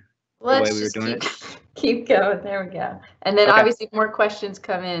going the way we were doing it? Keep going. There we go. And then obviously more questions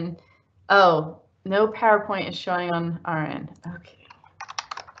come in. Oh, no PowerPoint is showing on our end. Okay.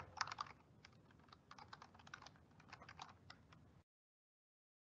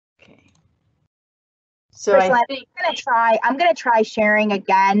 Okay. So Priscilla, I think I'm gonna try sharing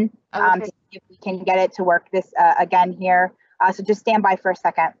again to see if we can get it to work this again here. So just stand by for a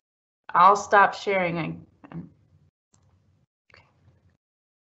second. I'll stop sharing.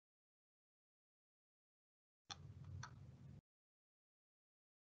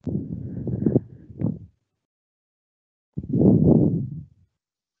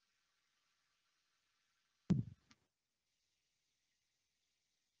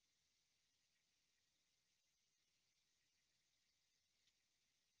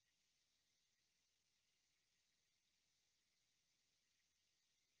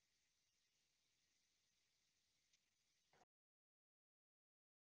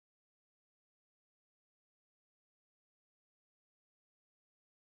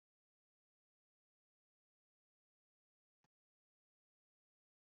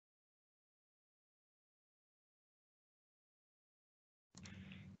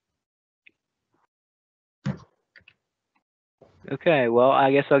 Okay, well,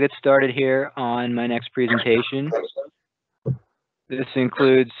 I guess I'll get started here on my next presentation. This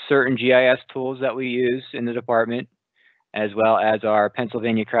includes certain GIS tools that we use in the department, as well as our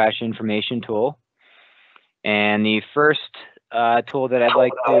Pennsylvania Crash Information tool. And the first tool that I'd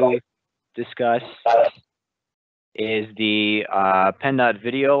like to discuss is the PennDOT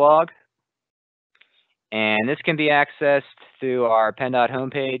video log. And this can be accessed through our PennDOT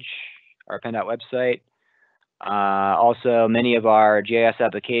homepage, our PennDOT website. Also, many of our GIS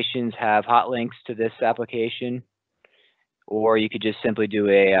applications have hot links to this application, or you could just simply do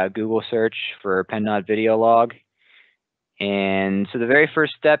a Google search for PennDOT video log. And so the very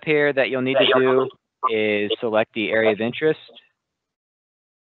first step here that you'll need to do is select the area of interest.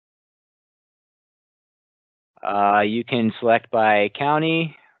 You can select by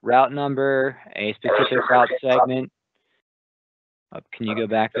county, route number, a specific route segment. Oh, can you go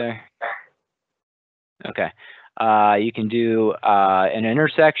back there? Okay. You can do an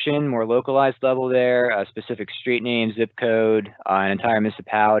intersection, more localized level there, a specific street name, zip code, an entire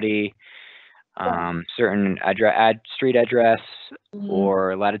municipality, certain street address,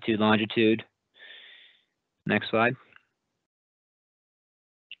 or latitude, longitude. Next slide.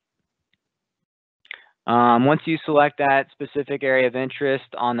 Once you select that specific area of interest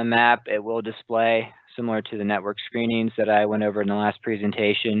on the map, it will display similar to the network screenings that I went over in the last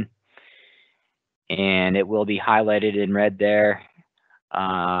presentation. And it will be highlighted in red there.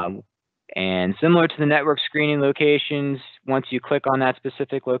 And similar to the network screening locations, once you click on that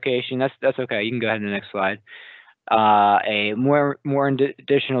specific location, that's okay. You can go ahead to the next slide. more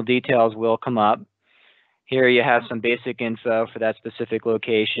additional details will come up. Here you have some basic info for that specific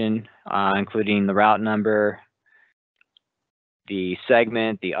location, including the route number, the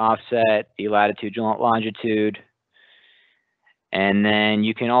segment, the offset, the latitude, longitude. And then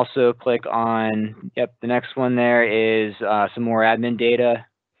you can also click on, the next one there is some more admin data,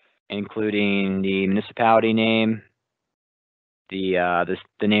 including the municipality name, the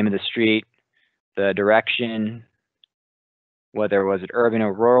name of the street, the direction, whether it was an urban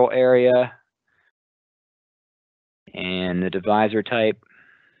or rural area, and the divisor type.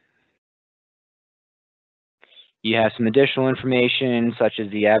 You have some additional information such as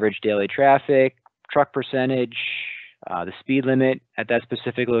the average daily traffic, truck percentage, the speed limit at that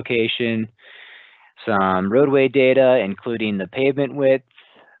specific location, some roadway data, including the pavement width,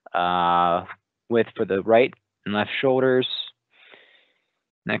 width for the right and left shoulders.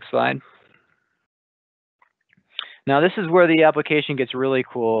 Next slide. Now this is where the application gets really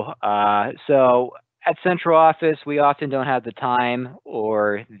cool. So at central office, we often don't have the time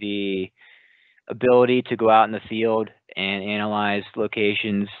or the ability to go out in the field and analyze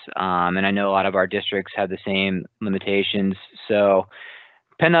locations. And I know a lot of our districts have the same limitations. So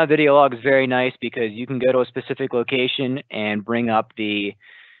PennDOT Video Log is very nice because you can go to a specific location and bring up the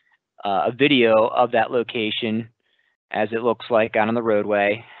a video of that location as it looks like out on the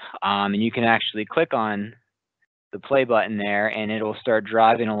roadway. And you can actually click on the play button there and it'll start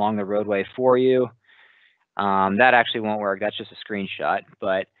driving along the roadway for you. That actually won't work. That's just a screenshot,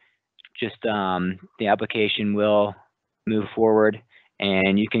 but just the application will move forward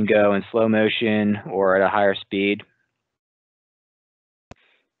and you can go in slow motion or at a higher speed.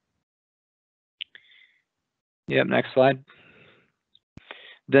 Yep, next slide.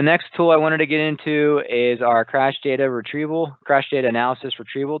 The next tool I wanted to get into is our crash data analysis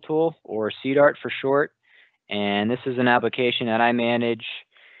retrieval tool, or CDART for short. And this is an application that I manage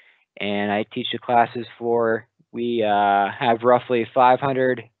and I teach the classes for. We have roughly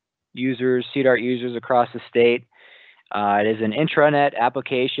 500 users, CDART users across the state. It is an intranet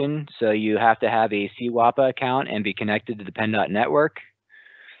application, so you have to have a CWAPA account and be connected to the PennDOT network.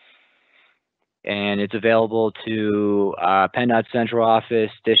 And it's available to PennDOT Central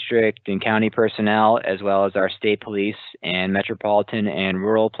Office, district, and county personnel, as well as our state police and metropolitan and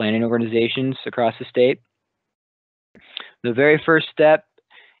rural planning organizations across the state. The very first step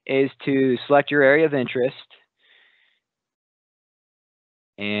is to select your area of interest.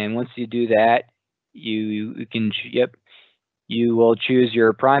 And once you do that, you will choose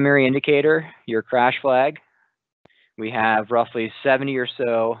your primary indicator, your crash flag. We have roughly 70 or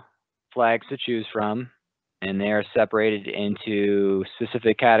so flags to choose from, and they are separated into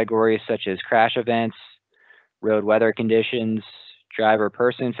specific categories such as crash events, road weather conditions, driver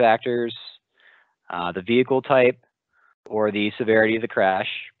person factors, the vehicle type, or the severity of the crash.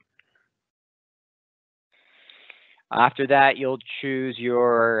 After that, you'll choose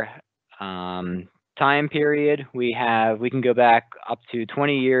your time period. We can go back up to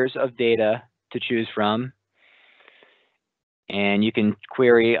 20 years of data to choose from. And you can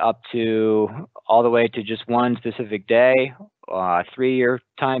query up to all the way to just one specific day, 3-year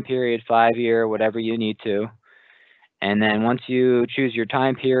time period, 5-year, whatever you need to. And then once you choose your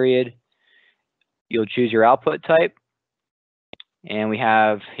time period, you'll choose your output type. And we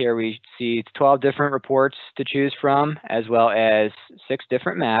see 12 different reports to choose from, as well as 6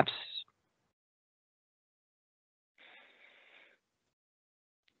 different maps.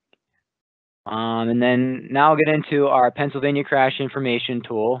 And then now I'll get into our Pennsylvania Crash Information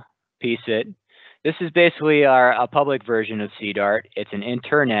Tool, PCIT. This is basically a public version of CDART. It's an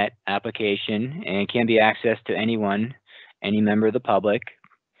internet application and can be accessed to anyone, any member of the public.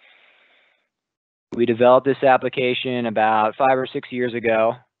 We developed this application about 5 or 6 years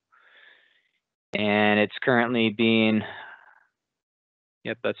ago, and it's currently being,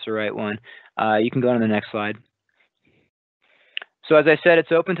 yep, that's the right one. You can go on to the next slide. So as I said,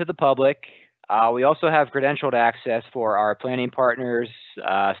 it's open to the public. We also have credentialed access for our planning partners,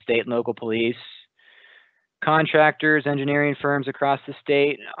 state and local police, contractors, engineering firms across the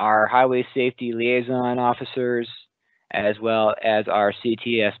state, our highway safety liaison officers, as well as our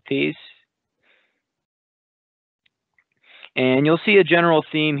CTSPs. And you'll see a general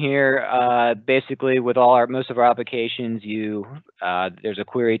theme here. Basically, with most of our applications, there's a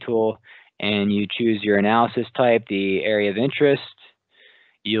query tool, and you choose your analysis type, the area of interest.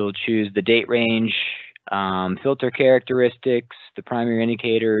 You'll choose the date range, filter characteristics, the primary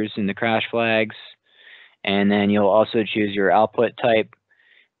indicators, and the crash flags. And then you'll also choose your output type.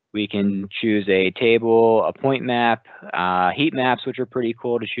 We can choose a table, a point map, heat maps, which are pretty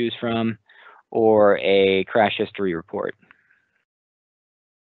cool to choose from, or a crash history report.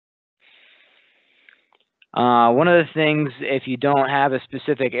 One of the things, if you don't have a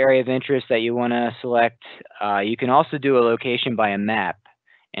specific area of interest that you want to select, you can also do a location by a map.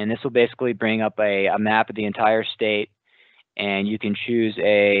 And this will basically bring up a map of the entire state, and you can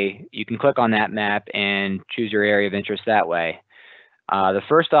click on that map and choose your area of interest that way. The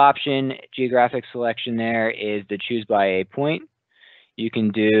first option, geographic selection there, is to choose by a point. You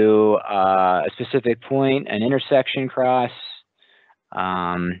can do a specific point, an intersection cross.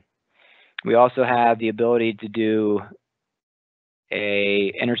 We also have the ability to do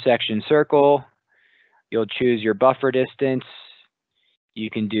a intersection circle. You'll choose your buffer distance. You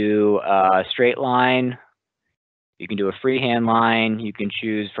can do a straight line. You can do a freehand line. You can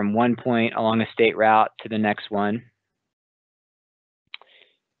choose from one point along a state route to the next one.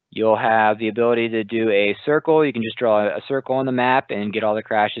 You'll have the ability to do a circle. You can just draw a circle on the map and get all the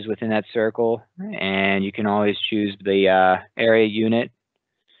crashes within that circle. And you can always choose the area unit.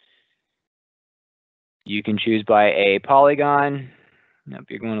 You can choose by a polygon. Nope,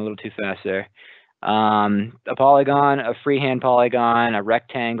 you're going a little too fast there. A polygon, a freehand polygon, a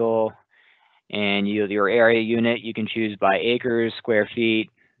rectangle, and your area unit you can choose by acres, square feet,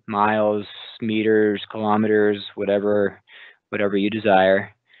 miles, meters, kilometers, whatever you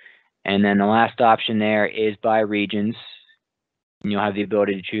desire. And then the last option there is by regions. And you'll have the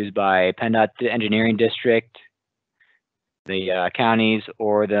ability to choose by PennDOT engineering district, the counties,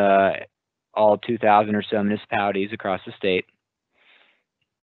 or all 2,000 or so municipalities across the state.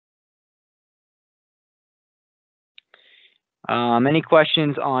 Any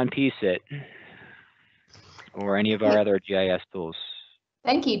questions on PSIT or any of our other GIS tools?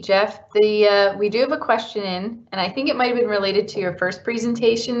 Thank you, Jeff. We do have a question in, and I think it might have been related to your first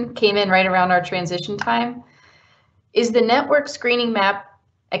presentation, came in right around our transition time. Is the network screening map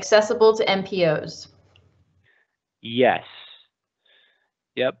accessible to MPOs? Yes.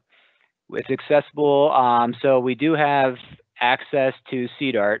 Yep. It's accessible. So we do have access to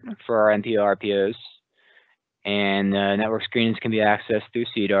CDART for our MPO RPOs, and network screenings can be accessed through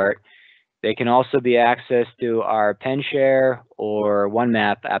CDART. They can also be accessed through our PennShare or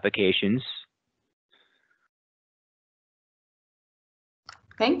OneMap applications.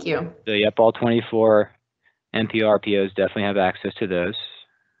 Thank you. So yep, all 24 MPO RPOs definitely have access to those.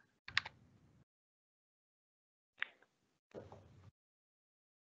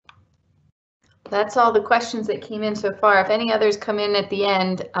 That's all the questions that came in so far. If any others come in at the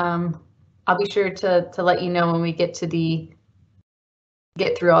end, I'll be sure to let you know when we get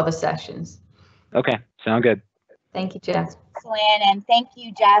through all the sessions. Okay, sound good. Thank you, Jeff. Excellent, and thank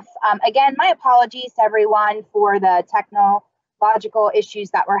you, Jeff. Again, my apologies to everyone for the technological issues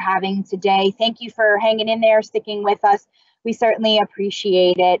that we're having today. Thank you for hanging in there, sticking with us. We certainly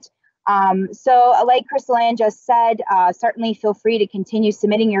appreciate it. So like Crystal Ann just said, certainly feel free to continue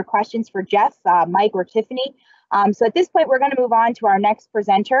submitting your questions for Jeff, Mike, or Tiffany. So at this point, we're going to move on to our next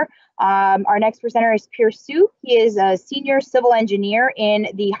presenter. Our next presenter is Pierce Su. He is a senior civil engineer in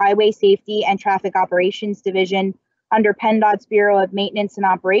the Highway Safety and Traffic Operations Division under PennDOT's Bureau of Maintenance and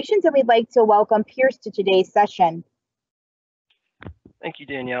Operations, and we'd like to welcome Pierce to today's session. Thank you,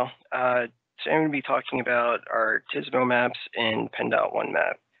 Danielle. So I'm going to be talking about our TSMO maps in PennDOT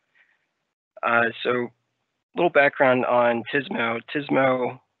OneMap. So a little background on TSMO.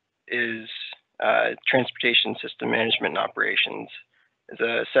 TSMO is Transportation System Management and Operations. Is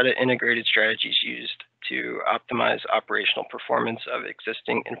a set of integrated strategies used to optimize operational performance of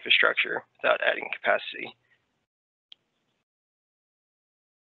existing infrastructure without adding capacity.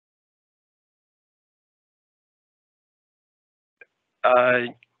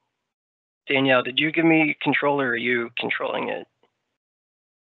 Danielle, did you give me control, or are you controlling it?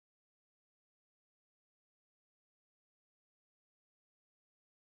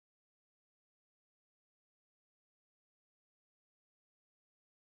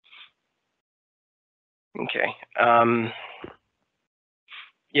 Okay.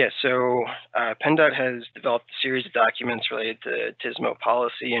 Yeah, so PennDOT has developed a series of documents related to TSMO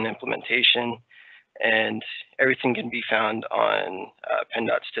policy and implementation, and everything can be found on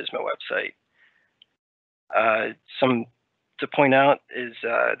PennDOT's TSMO website. Some to point out is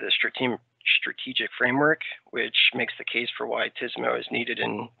the strategic framework, which makes the case for why TSMO is needed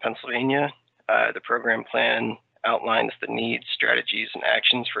in Pennsylvania. The program plan outlines the needs, strategies, and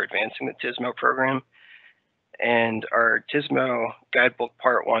actions for advancing the TSMO program. And our TSMO Guidebook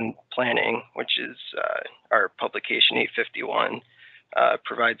Part 1 Planning, which is our publication 851,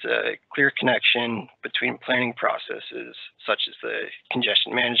 provides a clear connection between planning processes, such as the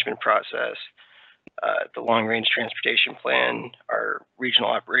congestion management process, the long-range transportation plan, our regional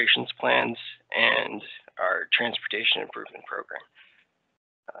operations plans, and our transportation improvement program.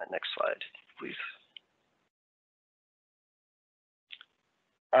 Next slide, please.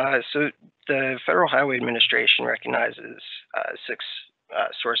 So the Federal Highway Administration recognizes 6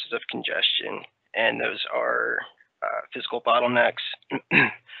 sources of congestion, and those are physical bottlenecks,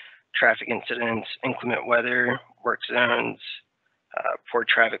 traffic incidents, inclement weather, work zones, poor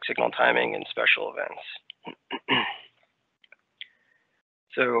traffic signal timing, and special events.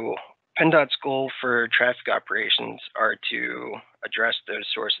 So PennDOT's goal for traffic operations are to address those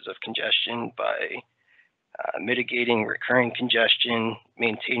sources of congestion by mitigating recurring congestion,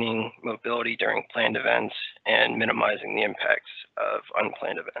 maintaining mobility during planned events, and minimizing the impacts of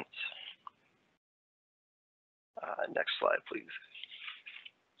unplanned events. Next slide, please.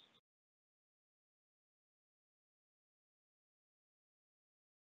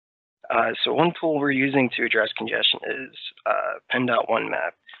 So one tool we're using to address congestion is PennDOT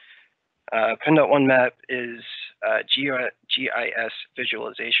OneMap. PennDOT OneMap is a GIS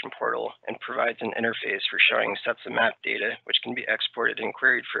visualization portal and provides an interface for showing sets of map data, which can be exported and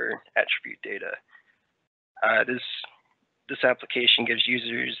queried for attribute data. This application gives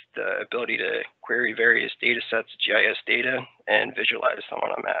users the ability to query various data sets of GIS data and visualize them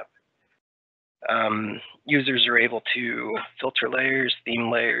on a map. Users are able to filter layers,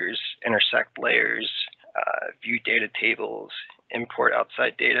 theme layers, intersect layers, view data tables, import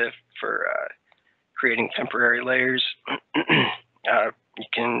outside data for creating temporary layers. You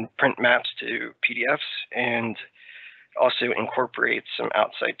can print maps to PDFs and also incorporate some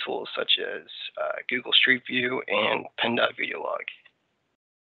outside tools such as Google Street View and PennDOT Videolog.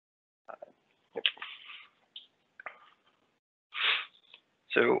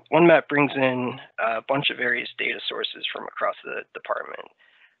 So OneMap brings in a bunch of various data sources from across the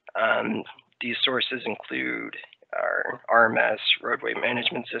department. These sources include our RMS, Roadway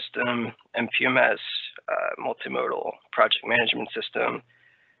Management System, MPMS, Multimodal Project Management System,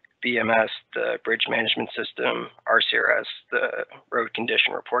 BMS, the Bridge Management System, RCRS, the Road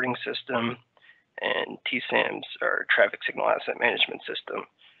Condition Reporting System, and TSAMS, our Traffic Signal Asset Management System,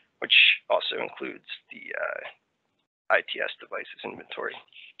 which also includes the ITS devices inventory.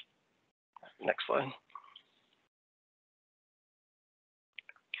 Next slide.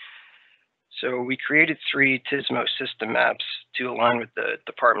 So we created 3 TSMO system maps to align with the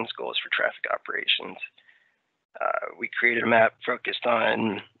department's goals for traffic operations. We created a map focused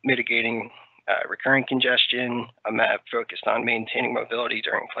on mitigating recurring congestion, a map focused on maintaining mobility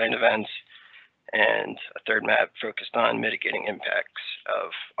during planned events, and a third map focused on mitigating impacts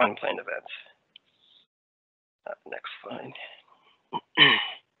of unplanned events. Next slide.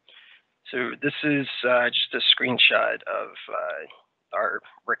 So this is just a screenshot of our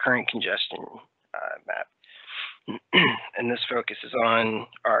recurring congestion map. And this focuses on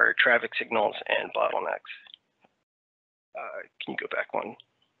our traffic signals and bottlenecks. Can you go back one?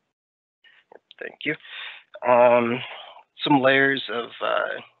 Thank you. Some layers of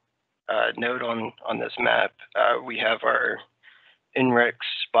note on this map. We have our INRIX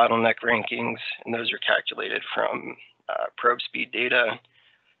bottleneck rankings, and those are calculated from probe speed data.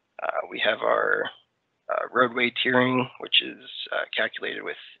 We have our roadway tiering, which is calculated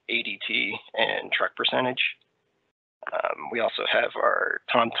with ADT and truck percentage. We also have our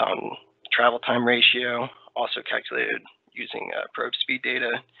TomTom travel time ratio, also calculated using probe speed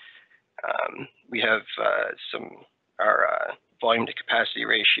data. We have our volume to capacity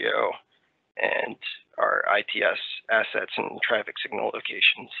ratio and our ITS assets and traffic signal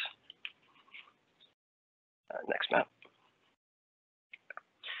locations. Next map.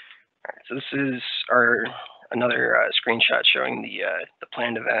 All right, so this is another screenshot showing the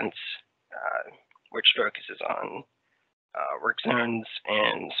planned events, which focuses on work zones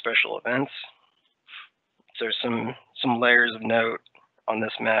and special events. So some layers of note on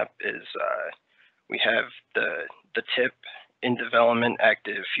this map is we have the TIP in development,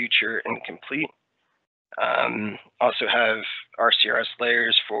 active, future, and complete. Also have RCRS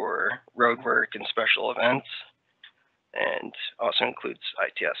layers for road work and special events, and also includes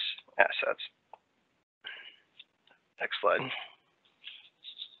ITS assets. Next slide.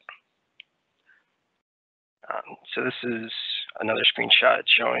 So this is another screenshot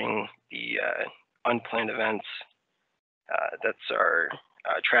showing the unplanned events. That's our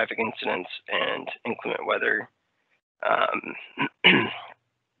traffic incidents and inclement weather.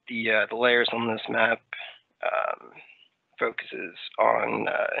 The layers on this map focuses on,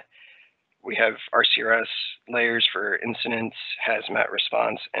 we have RCRS layers for incidents, hazmat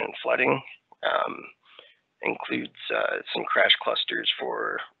response, and flooding. includes some crash clusters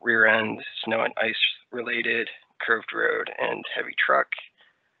for rear end, snow and ice related, curved road, and heavy truck.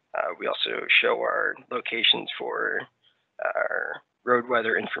 We also show our locations for our road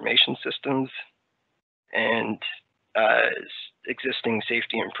weather information systems and existing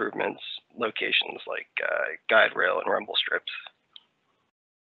safety improvements locations like guide rail and rumble strips.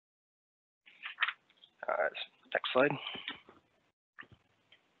 Next slide.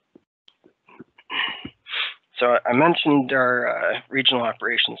 So I mentioned our regional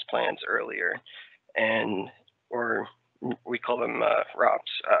operations plans earlier, or we call them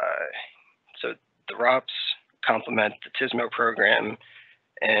ROPS. So the ROPS complement the TSMO program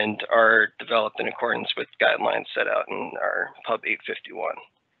and are developed in accordance with guidelines set out in our Pub 851.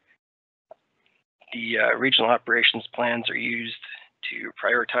 The regional operations plans are used to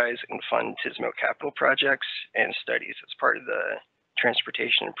prioritize and fund TSMO capital projects and studies as part of the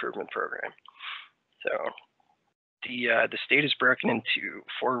Transportation Improvement Program. So the state is broken into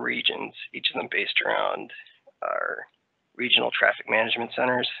 4 regions, each of them based around our regional traffic management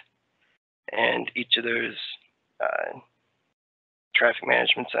centers, and each of those traffic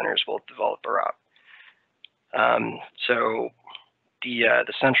management centers will develop a ROP. So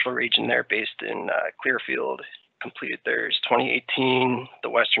the central region there based in Clearfield completed theirs 2018. The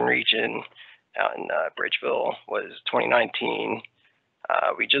western region out in Bridgeville was 2019.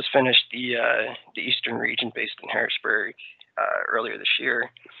 We just finished the eastern region based in Harrisburg earlier this year,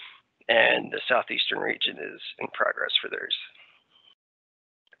 and the southeastern region is in progress for theirs.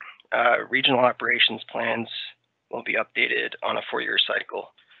 Regional operations plans will be updated on a 4-year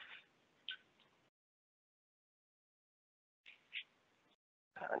cycle.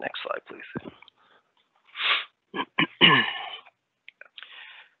 Next slide, please.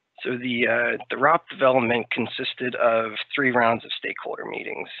 So the ROP development consisted of 3 rounds of stakeholder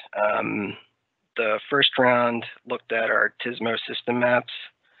meetings. The first round looked at our TSMO system maps,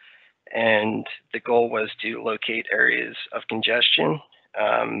 and the goal was to locate areas of congestion.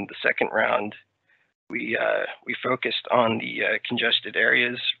 The second round, we focused on the congested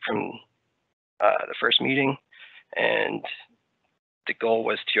areas from the first meeting, and the goal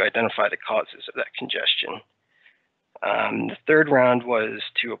was to identify the causes of that congestion. The third round was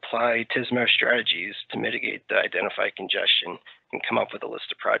to apply TSMO strategies to mitigate the identified congestion and come up with a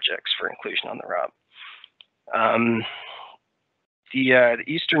list of projects for inclusion on the ROP. The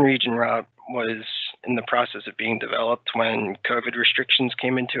Eastern Region ROP was in the process of being developed when COVID restrictions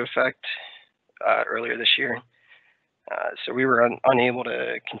came into effect earlier this year. So we were unable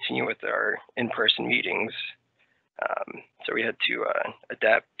to continue with our in-person meetings. So we had to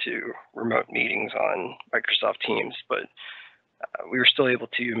adapt to remote meetings on Microsoft Teams, but we were still able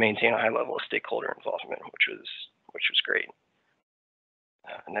to maintain a high level of stakeholder involvement, which was great.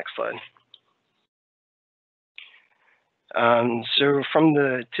 Next slide. So from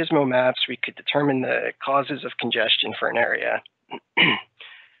the TSMO maps, we could determine the causes of congestion for an area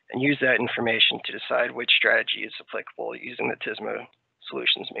and use that information to decide which strategy is applicable using the TSMO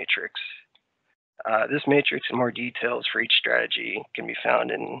solutions matrix. This matrix and more details for each strategy can be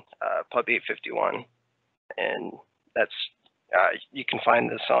found in Pub 851, and that's you can find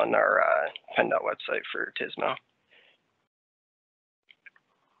this on our PennDOT website for TSMO.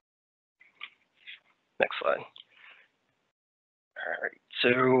 Next slide. All right,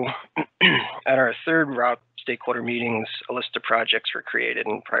 so at our third ROP stakeholder meetings, a list of projects were created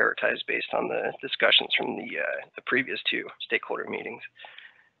and prioritized based on the discussions from the previous 2 stakeholder meetings.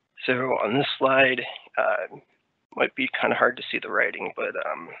 So on this slide, might be kind of hard to see the writing, but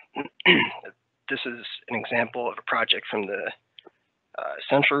this is an example of a project from the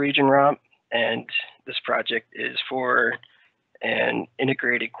Central Region ROP, and this project is for an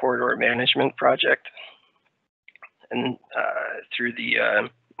integrated corridor management project, and through the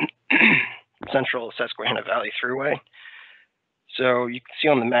Central Susquehanna Valley Thruway. So you can see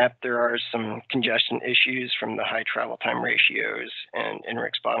on the map there are some congestion issues from the high travel time ratios and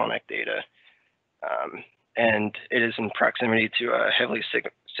INRIX bottleneck data. And it is in proximity to a heavily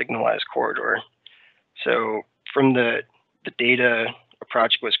signalized corridor. So from the data, a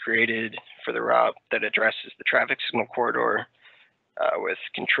project was created for the ROP that addresses the traffic signal corridor with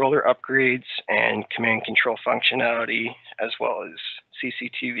controller upgrades and command control functionality, as well as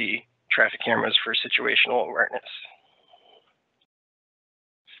CCTV traffic cameras for situational awareness.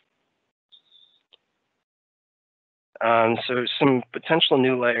 So some potential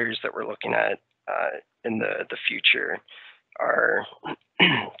new layers that we're looking at in the future are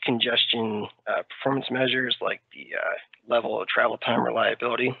congestion performance measures like the level of travel time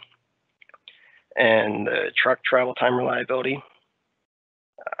reliability and the truck travel time reliability.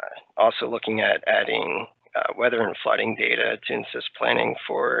 Also looking at adding weather and flooding data to assist planning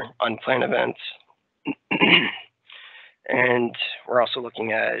for unplanned events. And we're also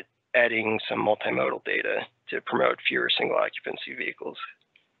looking at adding some multimodal data to promote fewer single occupancy vehicles.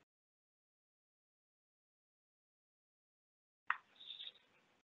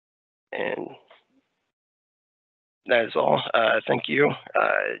 And that is all. Thank you.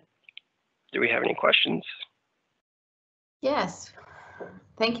 Do we have any questions? Yes.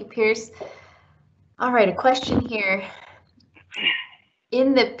 Thank you, Pierce. All right, a question here.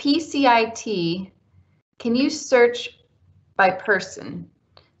 In the PCIT, can you search by person?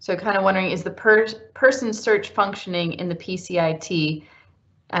 So kind of wondering, is the person search functioning in the PCIT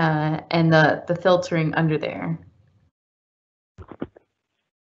and the filtering under there?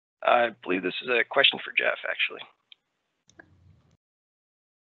 I believe this is a question for Jeff, actually.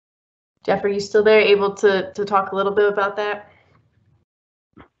 Jeff, are you still there, able to talk a little bit about that?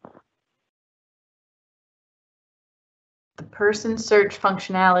 The person search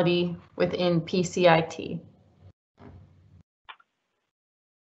functionality within PCIT.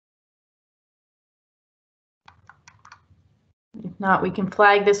 If not, we can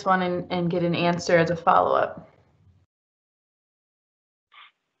flag this one and get an answer as a follow-up.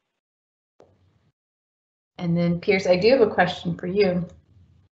 And then Pierce, I do have a question for you.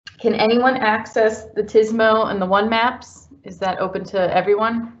 Can anyone access the TSMO and the One Maps? Is that open to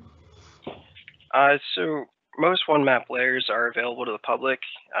everyone? So most One Map layers are available to the public,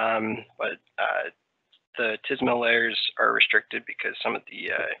 but the TSMO layers are restricted because some of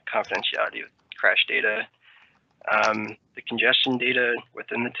the confidentiality of crash data. The congestion data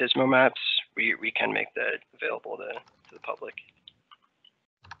within the TSMO maps, we can make that available to the public.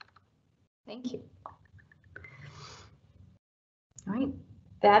 Thank you. All right,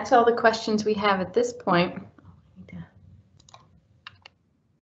 that's all the questions we have at this point.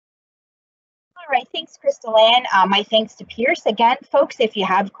 All right, thanks, Crystal Ann. My thanks to Pierce. Again, folks, if you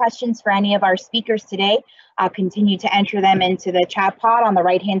have questions for any of our speakers today, continue to enter them into the chat pod on the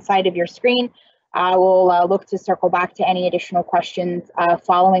right-hand side of your screen. We'll look to circle back to any additional questions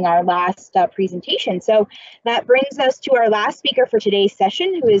following our last presentation. So that brings us to our last speaker for today's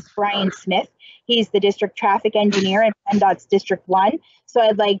session, who is Brian Smith. He's the District Traffic Engineer in PennDOT's District 1. So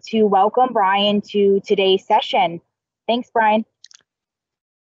I'd like to welcome Brian to today's session. Thanks, Brian.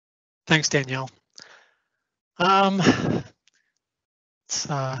 Thanks, Danielle. Let's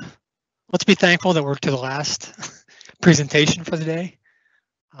be thankful that we're to the last presentation for the day.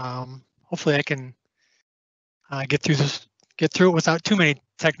 Hopefully I can get through it without too many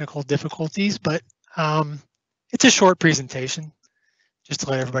technical difficulties, but it's a short presentation, just to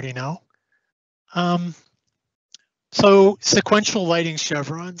let everybody know. So sequential lighting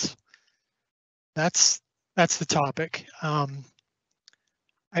chevrons, that's the topic. I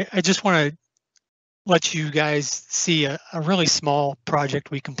just want to let you guys see a really small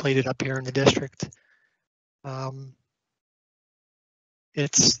project we completed up here in the district.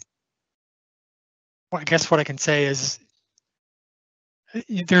 I guess what I can say is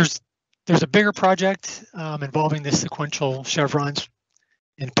there's a bigger project involving the sequential chevrons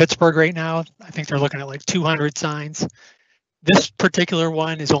in Pittsburgh right now. I think they're looking at like 200 signs. This particular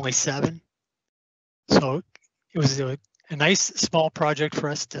one is only 7. So it was a nice small project for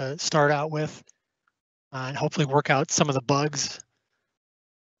us to start out with and hopefully work out some of the bugs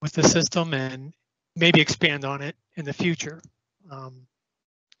with the system and maybe expand on it in the future.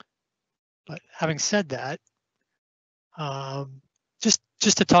 But having said that,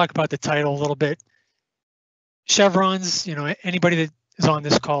 just to talk about the title a little bit, chevrons, anybody that is on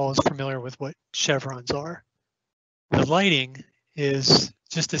this call is familiar with what chevrons are. The lighting is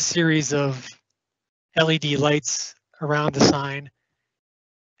just a series of LED lights around the sign.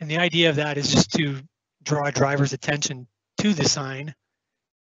 And the idea of that is just to draw drivers' attention to the sign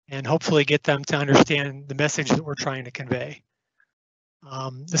and hopefully get them to understand the message that we're trying to convey.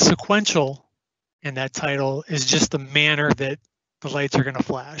 The sequential in that title is just the manner that the lights are going to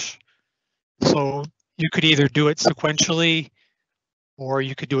flash. So you could either do it sequentially or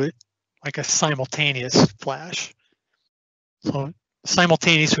you could do it like a simultaneous flash. So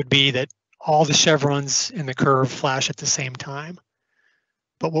simultaneous would be that all the chevrons in the curve flash at the same time.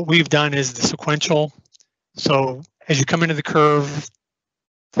 But what we've done is the sequential. So as you come into the curve,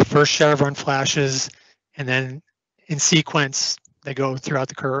 the first chevron flashes, and then in sequence, they go throughout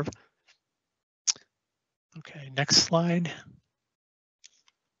the curve. Okay, next slide.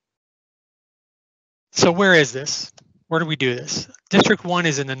 So where is this? Where do we do this? District 1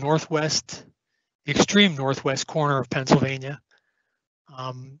 is in the northwest, the extreme northwest corner of Pennsylvania.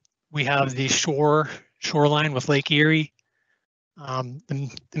 We have the shoreline with Lake Erie.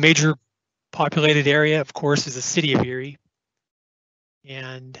 The major populated area, of course, is the city of Erie.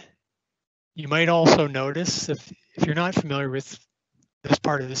 And you might also notice, if you're not familiar with this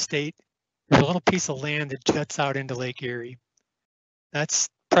part of the state, there's a little piece of land that juts out into Lake Erie. That's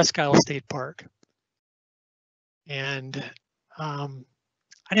Presque Isle State Park. And I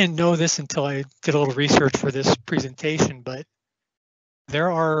didn't know this until I did a little research for this presentation, but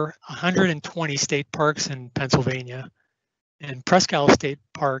there are 120 state parks in Pennsylvania, and Presque Isle State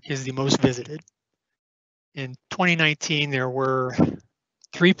Park is the most visited. In 2019, there were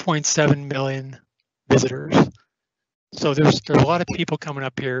 3.7 million visitors. So there's a lot of people coming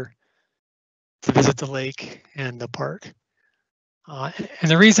up here to visit the lake and the park. And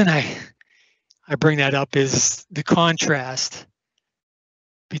the reason I bring that up is the contrast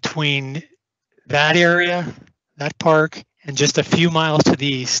between that area, that park, and just a few miles to the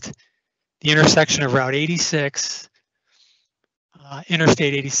east, the intersection of Route 86,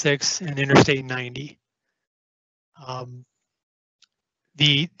 Interstate 86, and Interstate 90.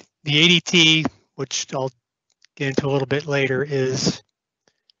 The ADT, which I'll get into a little bit later, it's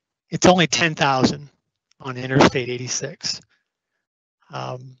only 10,000 on Interstate 86.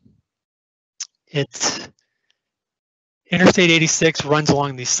 Interstate 86 runs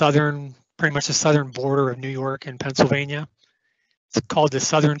along the pretty much the southern border of New York and Pennsylvania. It's called the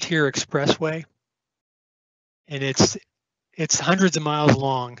Southern Tier Expressway, and it's hundreds of miles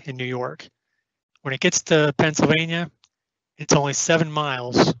long in New York. When it gets to Pennsylvania, it's only 7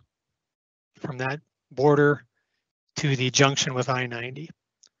 miles from that border to the junction with I-90.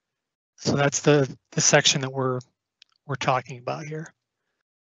 So that's the section that we're talking about here.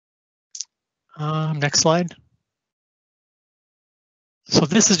 Next slide. So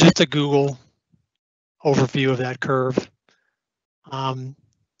this is just a Google overview of that curve.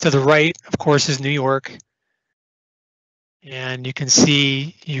 To the right, of course, is New York. And you can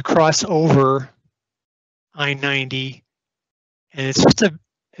see you cross over I-90, and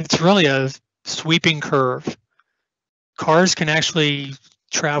it's really a sweeping curve. Cars can actually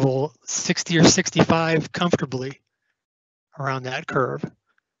travel 60 or 65 comfortably around that curve.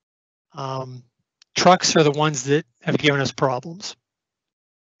 Trucks are the ones that have given us problems.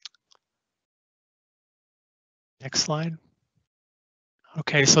 Next slide.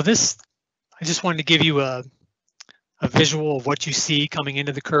 Okay, so I just wanted to give you a visual of what you see coming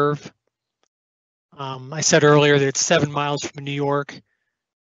into the curve. I said earlier that it's 7 miles from New York,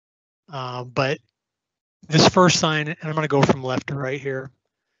 but this first sign, and I'm going to go from left to right here.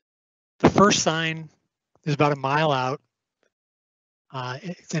 The first sign is about a mile out,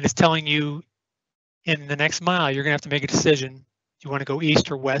 and it's telling you in the next mile you're going to have to make a decision. Do you want to go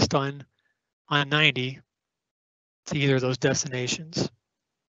east or west on 90 to either of those destinations?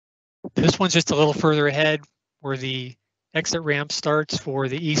 This one's just a little further ahead, where the exit ramp starts for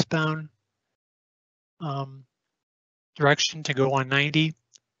the eastbound direction to go on 90.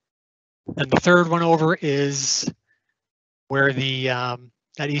 And the third one over is where the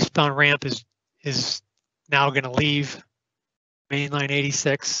that eastbound ramp is now going to leave mainline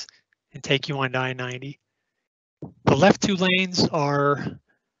 86 and take you on I-90. The left 2 lanes are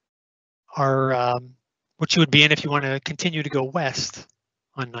what you would be in if you want to continue to go west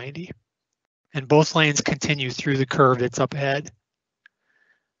on 90. And both lanes continue through the curve that's up ahead.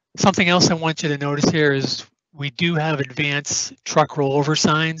 Something else I want you to notice here is we do have advanced truck rollover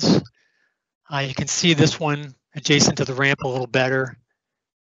signs. You can see this one adjacent to the ramp a little better.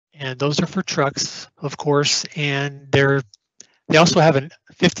 And those are for trucks, of course, and they also have a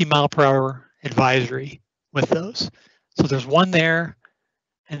 50-mile-per-hour advisory with those. So there's one there,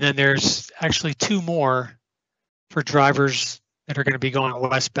 and then there's actually 2 more for drivers that are going to be going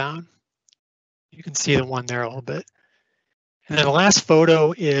westbound. You can see the one there a little bit. And then the last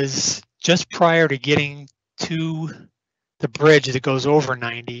photo is just prior to getting to the bridge that goes over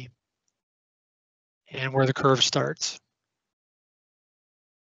 90 and where the curve starts.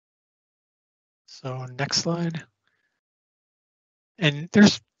 So next slide. And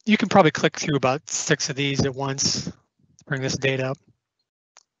you can probably click through about 6 of these at once to bring this data up.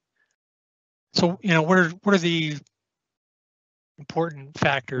 So, what are the important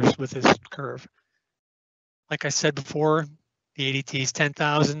factors with this curve? Like I said before, the ADT is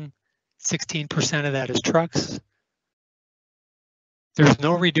 10,000, 16% of that is trucks. There's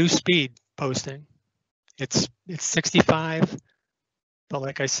no reduced speed posting. It's 65, but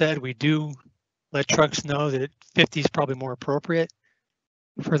like I said, we do let trucks know that 50 is probably more appropriate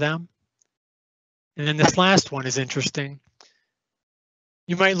for them. And then this last one is interesting.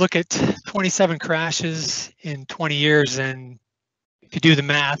 You might look at 27 crashes in 20 years, and if you do the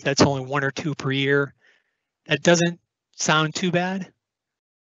math, that's only 1 or 2 per year. That doesn't sound too bad,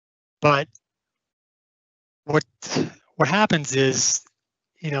 but what happens is,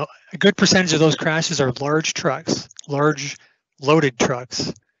 you know, a good percentage of those crashes are large trucks, large loaded trucks.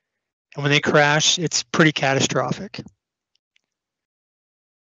 And when they crash, it's pretty catastrophic.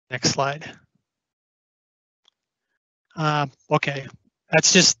 Next slide. Okay,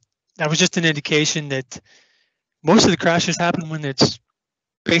 that was just an indication that most of the crashes happen when it's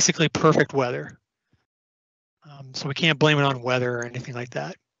basically perfect weather. So we can't blame it on weather or anything like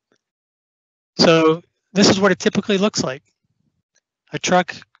that. So this is what it typically looks like. A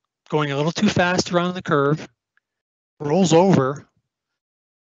truck going a little too fast around the curve, rolls over.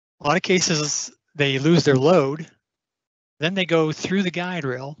 A lot of cases, they lose their load. Then they go through the guide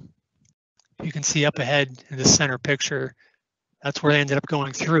rail. You can see up ahead in the center picture, that's where they ended up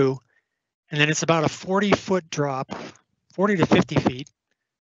going through. And then it's about a 40-foot drop, 40 to 50 feet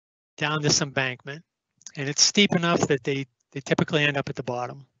down this embankment. And it's steep enough that they typically end up at the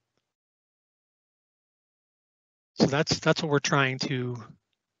bottom. So that's what we're trying to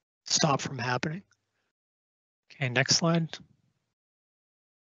stop from happening. Okay, next slide.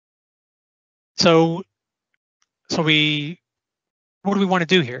 So what do we want to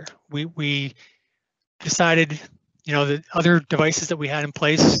do here? We decided, you know, the other devices that we had in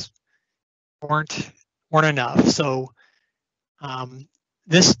place weren't enough. So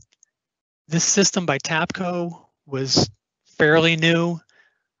this system by TAPCO was fairly new.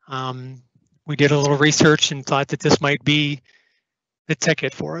 We did a little research and thought that this might be the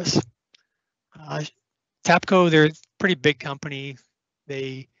ticket for us. TAPCO, they're a pretty big company.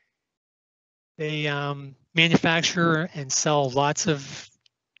 They manufacture and sell lots of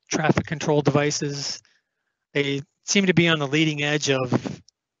traffic control devices. They seem to be on the leading edge of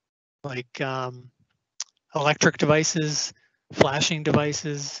like electric devices, flashing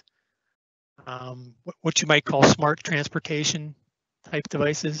devices, what you might call smart transportation type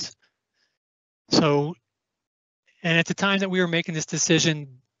devices. So, and at the time that we were making this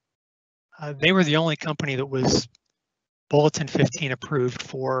decision, they were the only company that was Bulletin 15 approved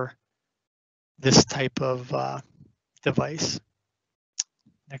for this type of device.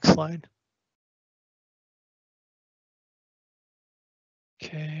 Next slide.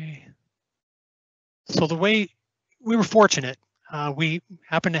 Okay. So the way we were fortunate, we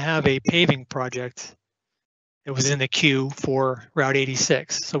happened to have a paving project that was in the queue for Route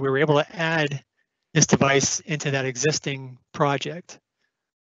 86. So we were able to add this device into that existing project.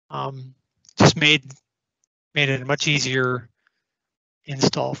 Just made it a much easier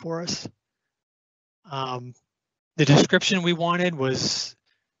install for us. The description we wanted was,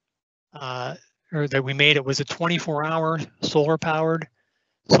 or that we made, it was a 24-hour solar powered.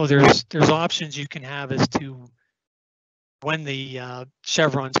 So there's options you can have as to when the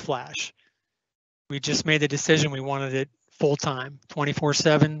chevrons flash. We just made the decision we wanted it full time,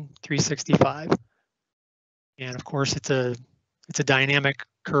 24/7, 365. And of course, it's a dynamic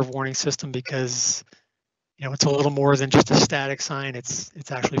curve warning system because, you know, it's a little more than just a static sign. It's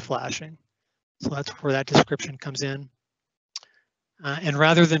actually flashing. So that's where that description comes in. And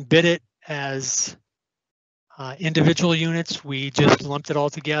rather than bid it as individual units, we just lumped it all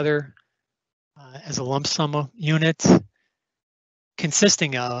together as a lump sum unit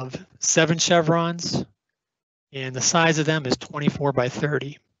consisting of 7 chevrons, and the size of them is 24 by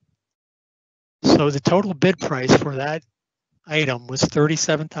 30. So the total bid price for that item was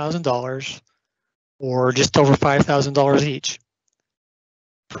 $37,000, or just over $5,000 each.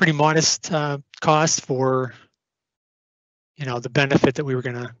 Pretty modest cost for, you know, the benefit that we were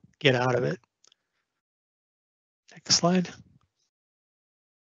going to get out of it. Next slide.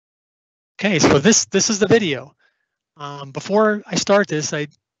 Okay, so this is the video. Before I start this, I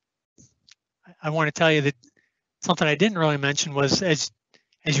want to tell you that something I didn't really mention was as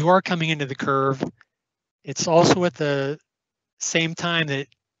you are coming into the curve, it's also at the same time that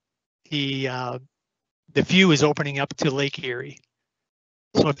the view is opening up to Lake Erie.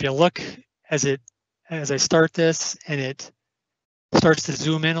 So if you look as I start this and it starts to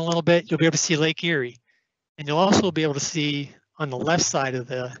zoom in a little bit, you'll be able to see Lake Erie. And you'll also be able to see on the left side of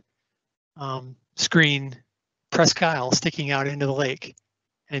the screen, Presque Isle sticking out into the lake.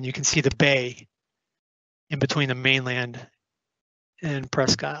 And you can see the bay in between the mainland and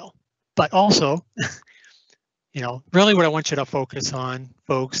Presque Isle. But also, you know, really what I want you to focus on,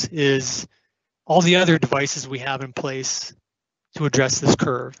 folks, is all the other devices we have in place to address this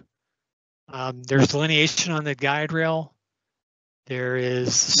curve. There's delineation on the guide rail. There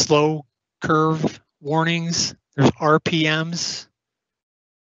is slow curve warnings. There's RPMs.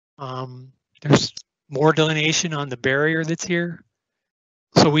 There's more delineation on the barrier that's here.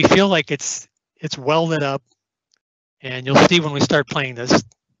 So we feel like it's well lit up, and you'll see when we start playing this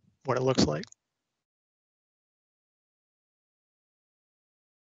what it looks like.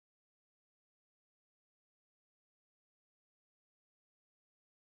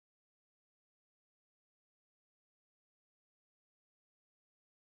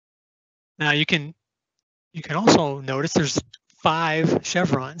 Now you can also notice there's 5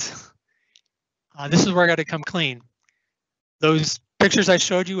 chevrons. This is where I got to come clean. Those pictures I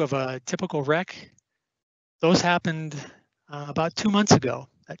showed you of a typical wreck, those happened about 2 months ago.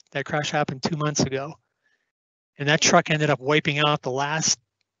 That crash happened 2 months ago. And that truck ended up wiping out the last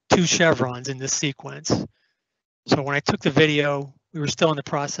 2 chevrons in this sequence. So when I took the video, we were still in the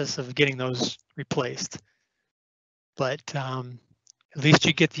process of getting those replaced. But at least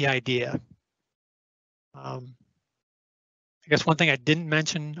you get the idea. I guess one thing I didn't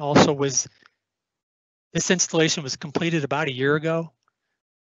mention also was this installation was completed about a year ago.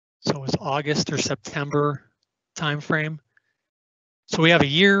 So it was August or September timeframe. So we have a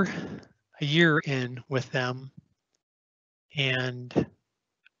year in with them and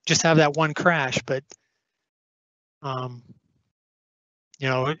just have that one crash, but you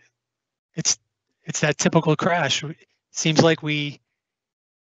know, it's that typical crash. It seems like we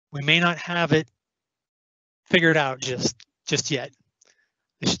may not have it figured out just yet.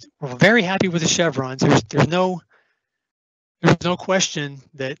 We're very happy with the chevrons. There's no question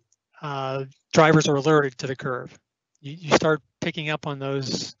that drivers are alerted to the curve. You start picking up on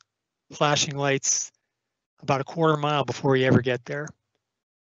those flashing lights about a quarter mile before you ever get there.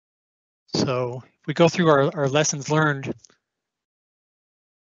 So if we go through our lessons learned,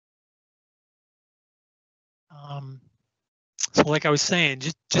 so like I was saying,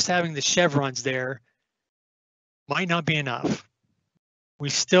 just having the chevrons there might not be enough. We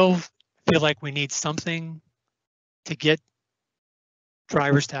still feel like we need something to get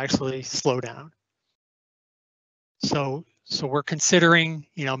drivers to actually slow down. So we're considering,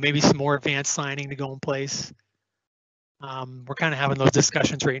 you know, maybe some more advanced signing to go in place. We're kind of having those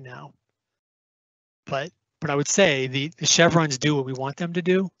discussions right now. But I would say the chevrons do what we want them to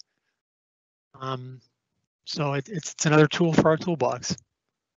do. So it's another tool for our toolbox.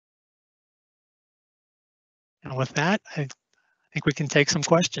 And with that, I think we can take some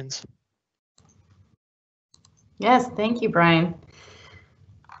questions. Yes, thank you, Brian.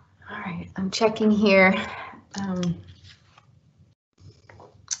 All right, I'm checking here.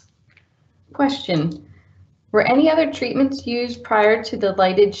 Question. Were any other treatments used prior to the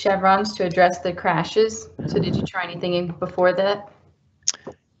lighted chevrons to address the crashes? So did you try anything before that?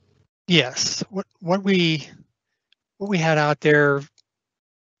 Yes. What we had out there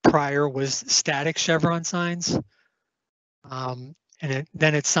prior was static chevron signs. Then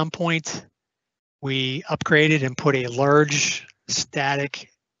at some point we upgraded and put a large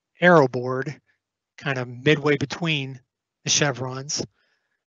static arrow board kind of midway between the chevrons.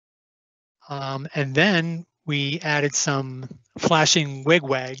 And then we added some flashing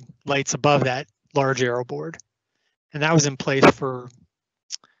wigwag lights above that large arrow board. And that was in place for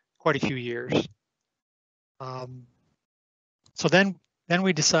quite a few years. So then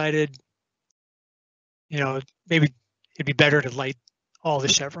we decided, you know, maybe it'd be better to light all the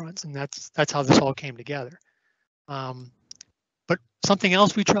chevrons, and that's how this all came together. But something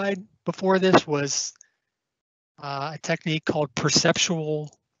else we tried before this was a technique called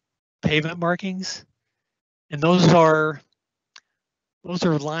perceptual pavement markings, and those are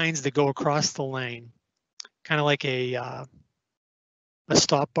lines that go across the lane, kind of like a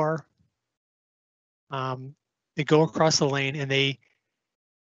stop bar. They go across the lane, and they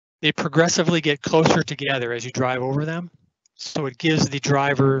progressively get closer together as you drive over them. So it gives the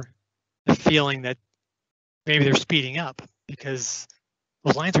driver the feeling that maybe they're speeding up because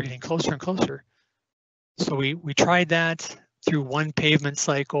those lines are getting closer and closer. So we tried that through one pavement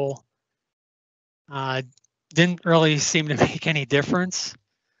cycle. Didn't really seem to make any difference.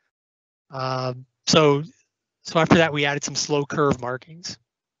 So after that, we added some slow curve markings.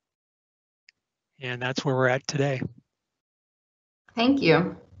 And that's where we're at today. Thank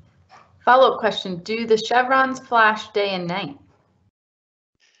you. Follow-up question, do the chevrons flash day and night?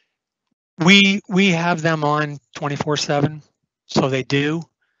 We have them on 24/7, so they do.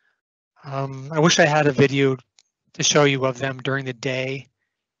 I wish I had a video to show you of them during the day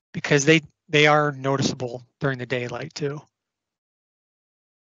because they are noticeable during the daylight too.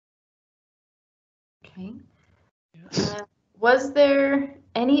 Okay. Yes. Was there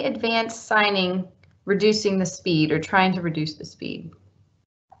any advanced signing reducing the speed or trying to reduce the speed?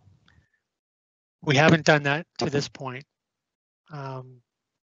 We haven't done that to this point.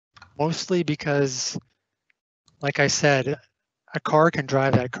 Mostly because, like I said, a car can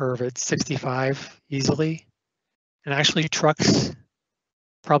drive that curve at 65 easily, and actually trucks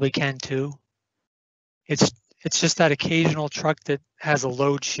probably can too. It's just that occasional truck that has a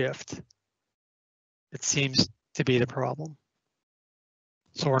load shift that seems to be the problem.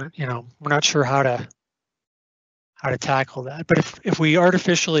 So we're not sure how how to tackle that. But if we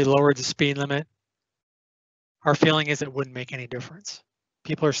artificially lowered the speed limit, our feeling is it wouldn't make any difference.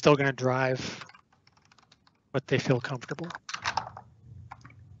 People are still going to drive what they feel comfortable.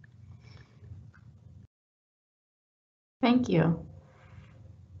 Thank you.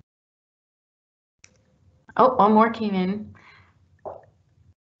 Oh, one more came in.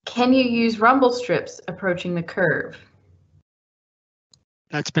 Can you use rumble strips approaching the curve?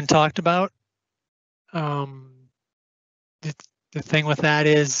 That's been talked about. The thing with that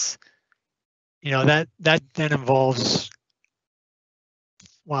is, that then involves,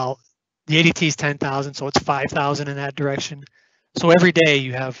 well, the ADT is 10,000, so it's 5,000 in that direction. So every day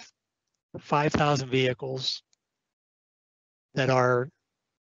you have 5,000 vehicles that are,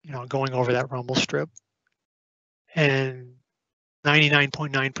 going over that rumble strip, and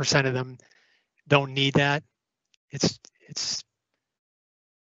 99.9% of them don't need that. It's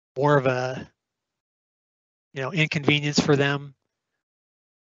more of a, inconvenience for them.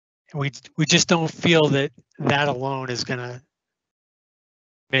 And we just don't feel that alone is going to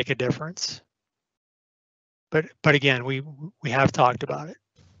make a difference. But again, we have talked about it.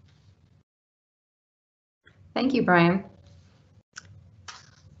 Thank you, Brian.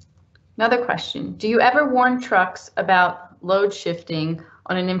 Another question. Do you ever warn trucks about load shifting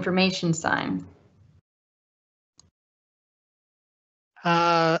on an information sign?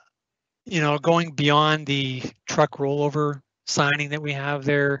 Going beyond the truck rollover signing that we have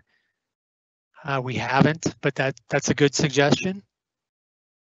there, we haven't, but that's a good suggestion.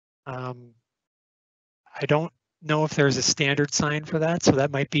 I don't know if there's a standard sign for that, so that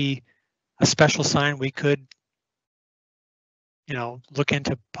might be a special sign we could, look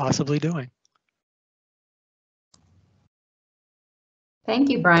into possibly doing. Thank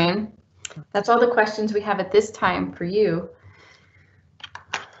you, Brian. That's all the questions we have at this time for you.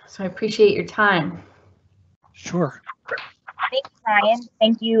 So I appreciate your time. Sure. Thank you, Brian.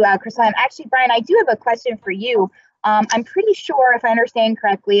 Thank you, Crystal. Actually, Brian, I do have a question for you. I'm pretty sure, if I understand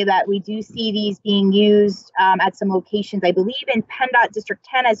correctly, that we do see these being used at some locations, I believe in PennDOT District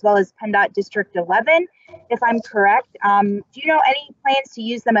 10 as well as PennDOT District 11, if I'm correct. Do you know any plans to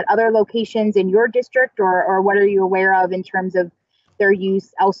use them at other locations in your district, or what are you aware of in terms of their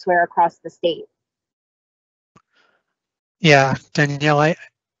use elsewhere across the state? Yeah, Danielle,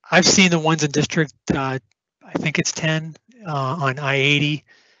 I've seen the ones in District, I think it's 10 on I-80.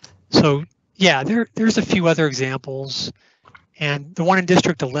 So yeah, there's a few other examples, and the one in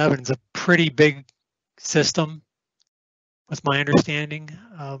District 11 is a pretty big system, with my understanding,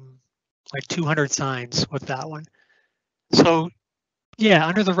 like 200 signs with that one. So yeah,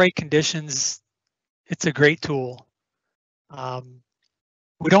 under the right conditions, it's a great tool.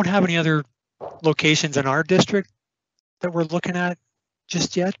 We don't have any other locations in our district that we're looking at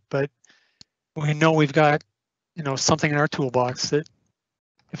just yet, but we know we've got, something in our toolbox that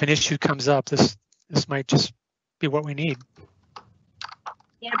if an issue comes up, this might just be what we need.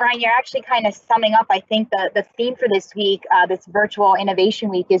 Yeah, Brian, you're actually kind of summing up, I think, the theme for this week, this virtual innovation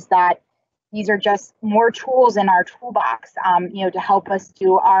week, is that these are just more tools in our toolbox, to help us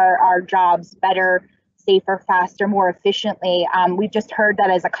do our jobs better, safer, faster, more efficiently. We've just heard that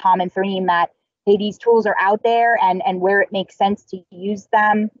as a common theme, that, hey, these tools are out there, and where it makes sense to use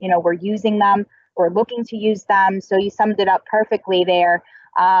them, we're using them, or looking to use them. So you summed it up perfectly there.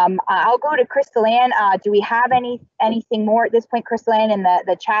 I'll go to Crystal Ann. Do we have anything more at this point, Crystal Ann, in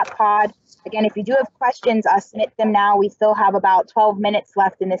the chat pod? Again, if you do have questions, submit them now. We still have about 12 minutes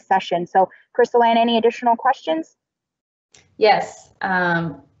left in this session. So Crystal Ann, any additional questions? Yes,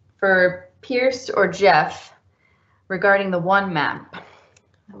 for Pierce or Jeff, regarding the one map,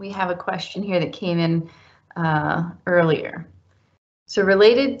 we have a question here that came in earlier. So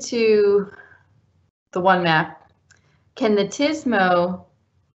related to the one map, can the TSMO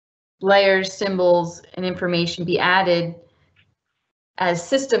layers, symbols, and information be added as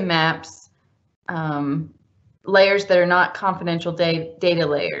system maps, layers that are not confidential data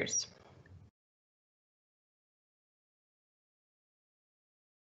layers?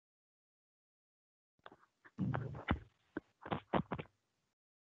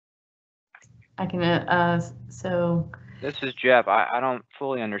 I can, so. This is Jeff. I don't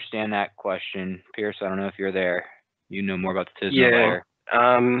fully understand that question. Pierce, I don't know if you're there. You know more about the TSMO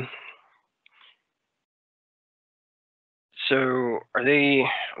layer. So are they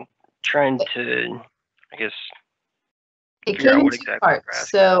trying to, I guess, it came in two parts.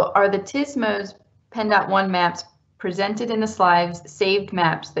 So are the TSMO's PennDOT 1 maps presented in the slides saved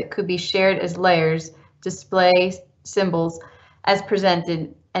maps that could be shared as layers, display symbols as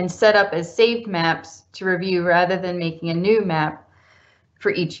presented, and set up as saved maps to review rather than making a new map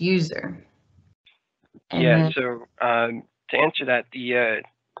for each user? And Yeah, then- so to answer that,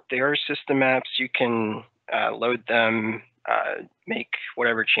 they are system maps. You can load them, make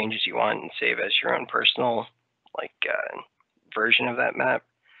whatever changes you want, and save as your own personal version of that map.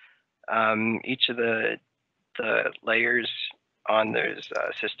 Each of the layers on those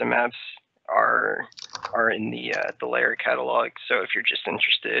system maps are in the layer catalog. So if you're just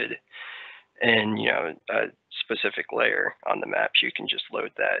interested in a specific layer on the maps, you can just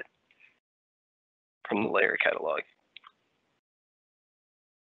load that from the layer catalog.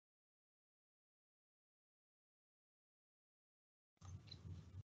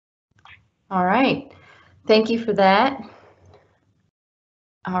 All right, thank you for that.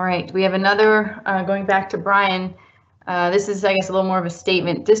 All right, we have another, going back to Brian. This is, I guess, a little more of a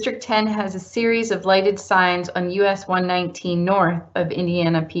statement. District 10 has a series of lighted signs on US 119 north of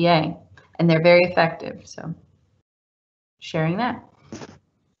Indiana, PA, and they're very effective. So sharing that.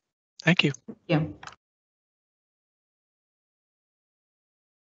 Thank you. Thank you.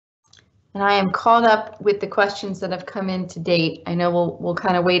 And I am caught up with the questions that have come in to date. I know we'll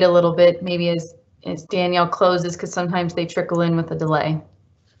kind of wait a little bit, maybe as Danielle closes, because sometimes they trickle in with a delay.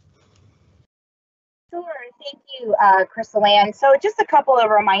 Sure, thank you, Crystal Ann. So just a couple of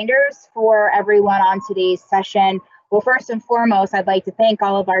reminders for everyone on today's session. Well, first and foremost, I'd like to thank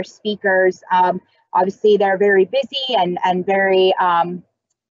all of our speakers. Obviously, they're very busy and very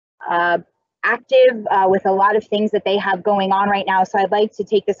active with a lot of things that they have going on right now. So I'd like to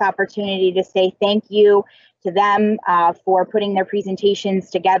take this opportunity to say thank you to them for putting their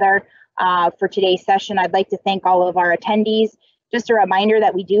presentations together for today's session. I'd like to thank all of our attendees. Just a reminder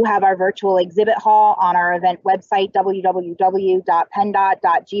that we do have our virtual exhibit hall on our event website,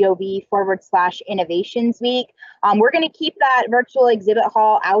 www.penndot.gov/innovationsweek. We're going to keep that virtual exhibit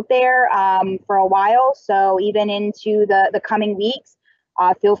hall out there for a while. So even into the coming weeks,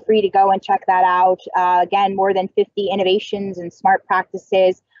 feel free to go and check that out. Again, more than 50 innovations and smart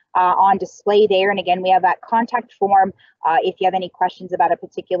practices on display there. And again, we have that contact form. If you have any questions about a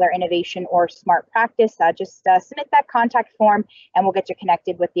particular innovation or smart practice, just submit that contact form and we'll get you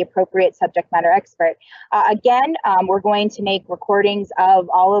connected with the appropriate subject matter expert. Again, we're going to make recordings of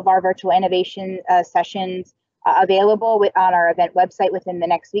all of our virtual innovation sessions available on our event website within the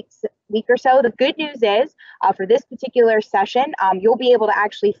next week or so. The good news is for this particular session, you'll be able to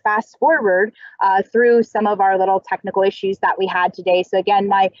actually fast forward through some of our little technical issues that we had today. So again,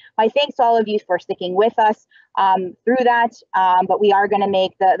 my thanks to all of you for sticking with us through that, but we are going to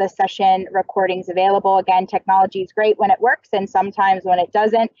make the session recordings available. Again, technology is great when it works, and sometimes when it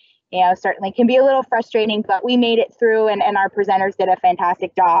doesn't, certainly can be a little frustrating, but we made it through and our presenters did a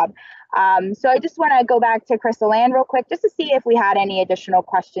fantastic job. So I just want to go back to Crystal Ann real quick just to see if we had any additional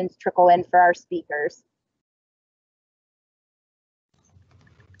questions trickle in for our speakers.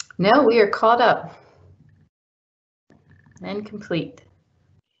 No, we are caught up and complete.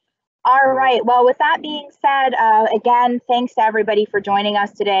 All right. Well, with that being said, again, thanks to everybody for joining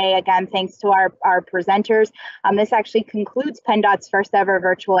us today. Again, thanks to our presenters. This actually concludes PennDOT's first ever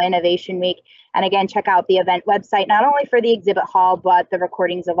Virtual Innovation Week. And again, check out the event website, not only for the exhibit hall, but the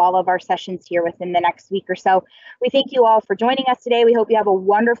recordings of all of our sessions here within the next week or so. We thank you all for joining us today. We hope you have a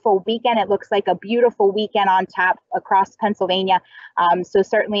wonderful weekend. It looks like a beautiful weekend on tap across Pennsylvania. So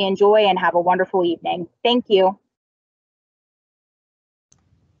certainly enjoy and have a wonderful evening. Thank you.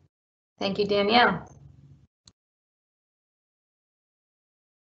 Thank you, Danielle.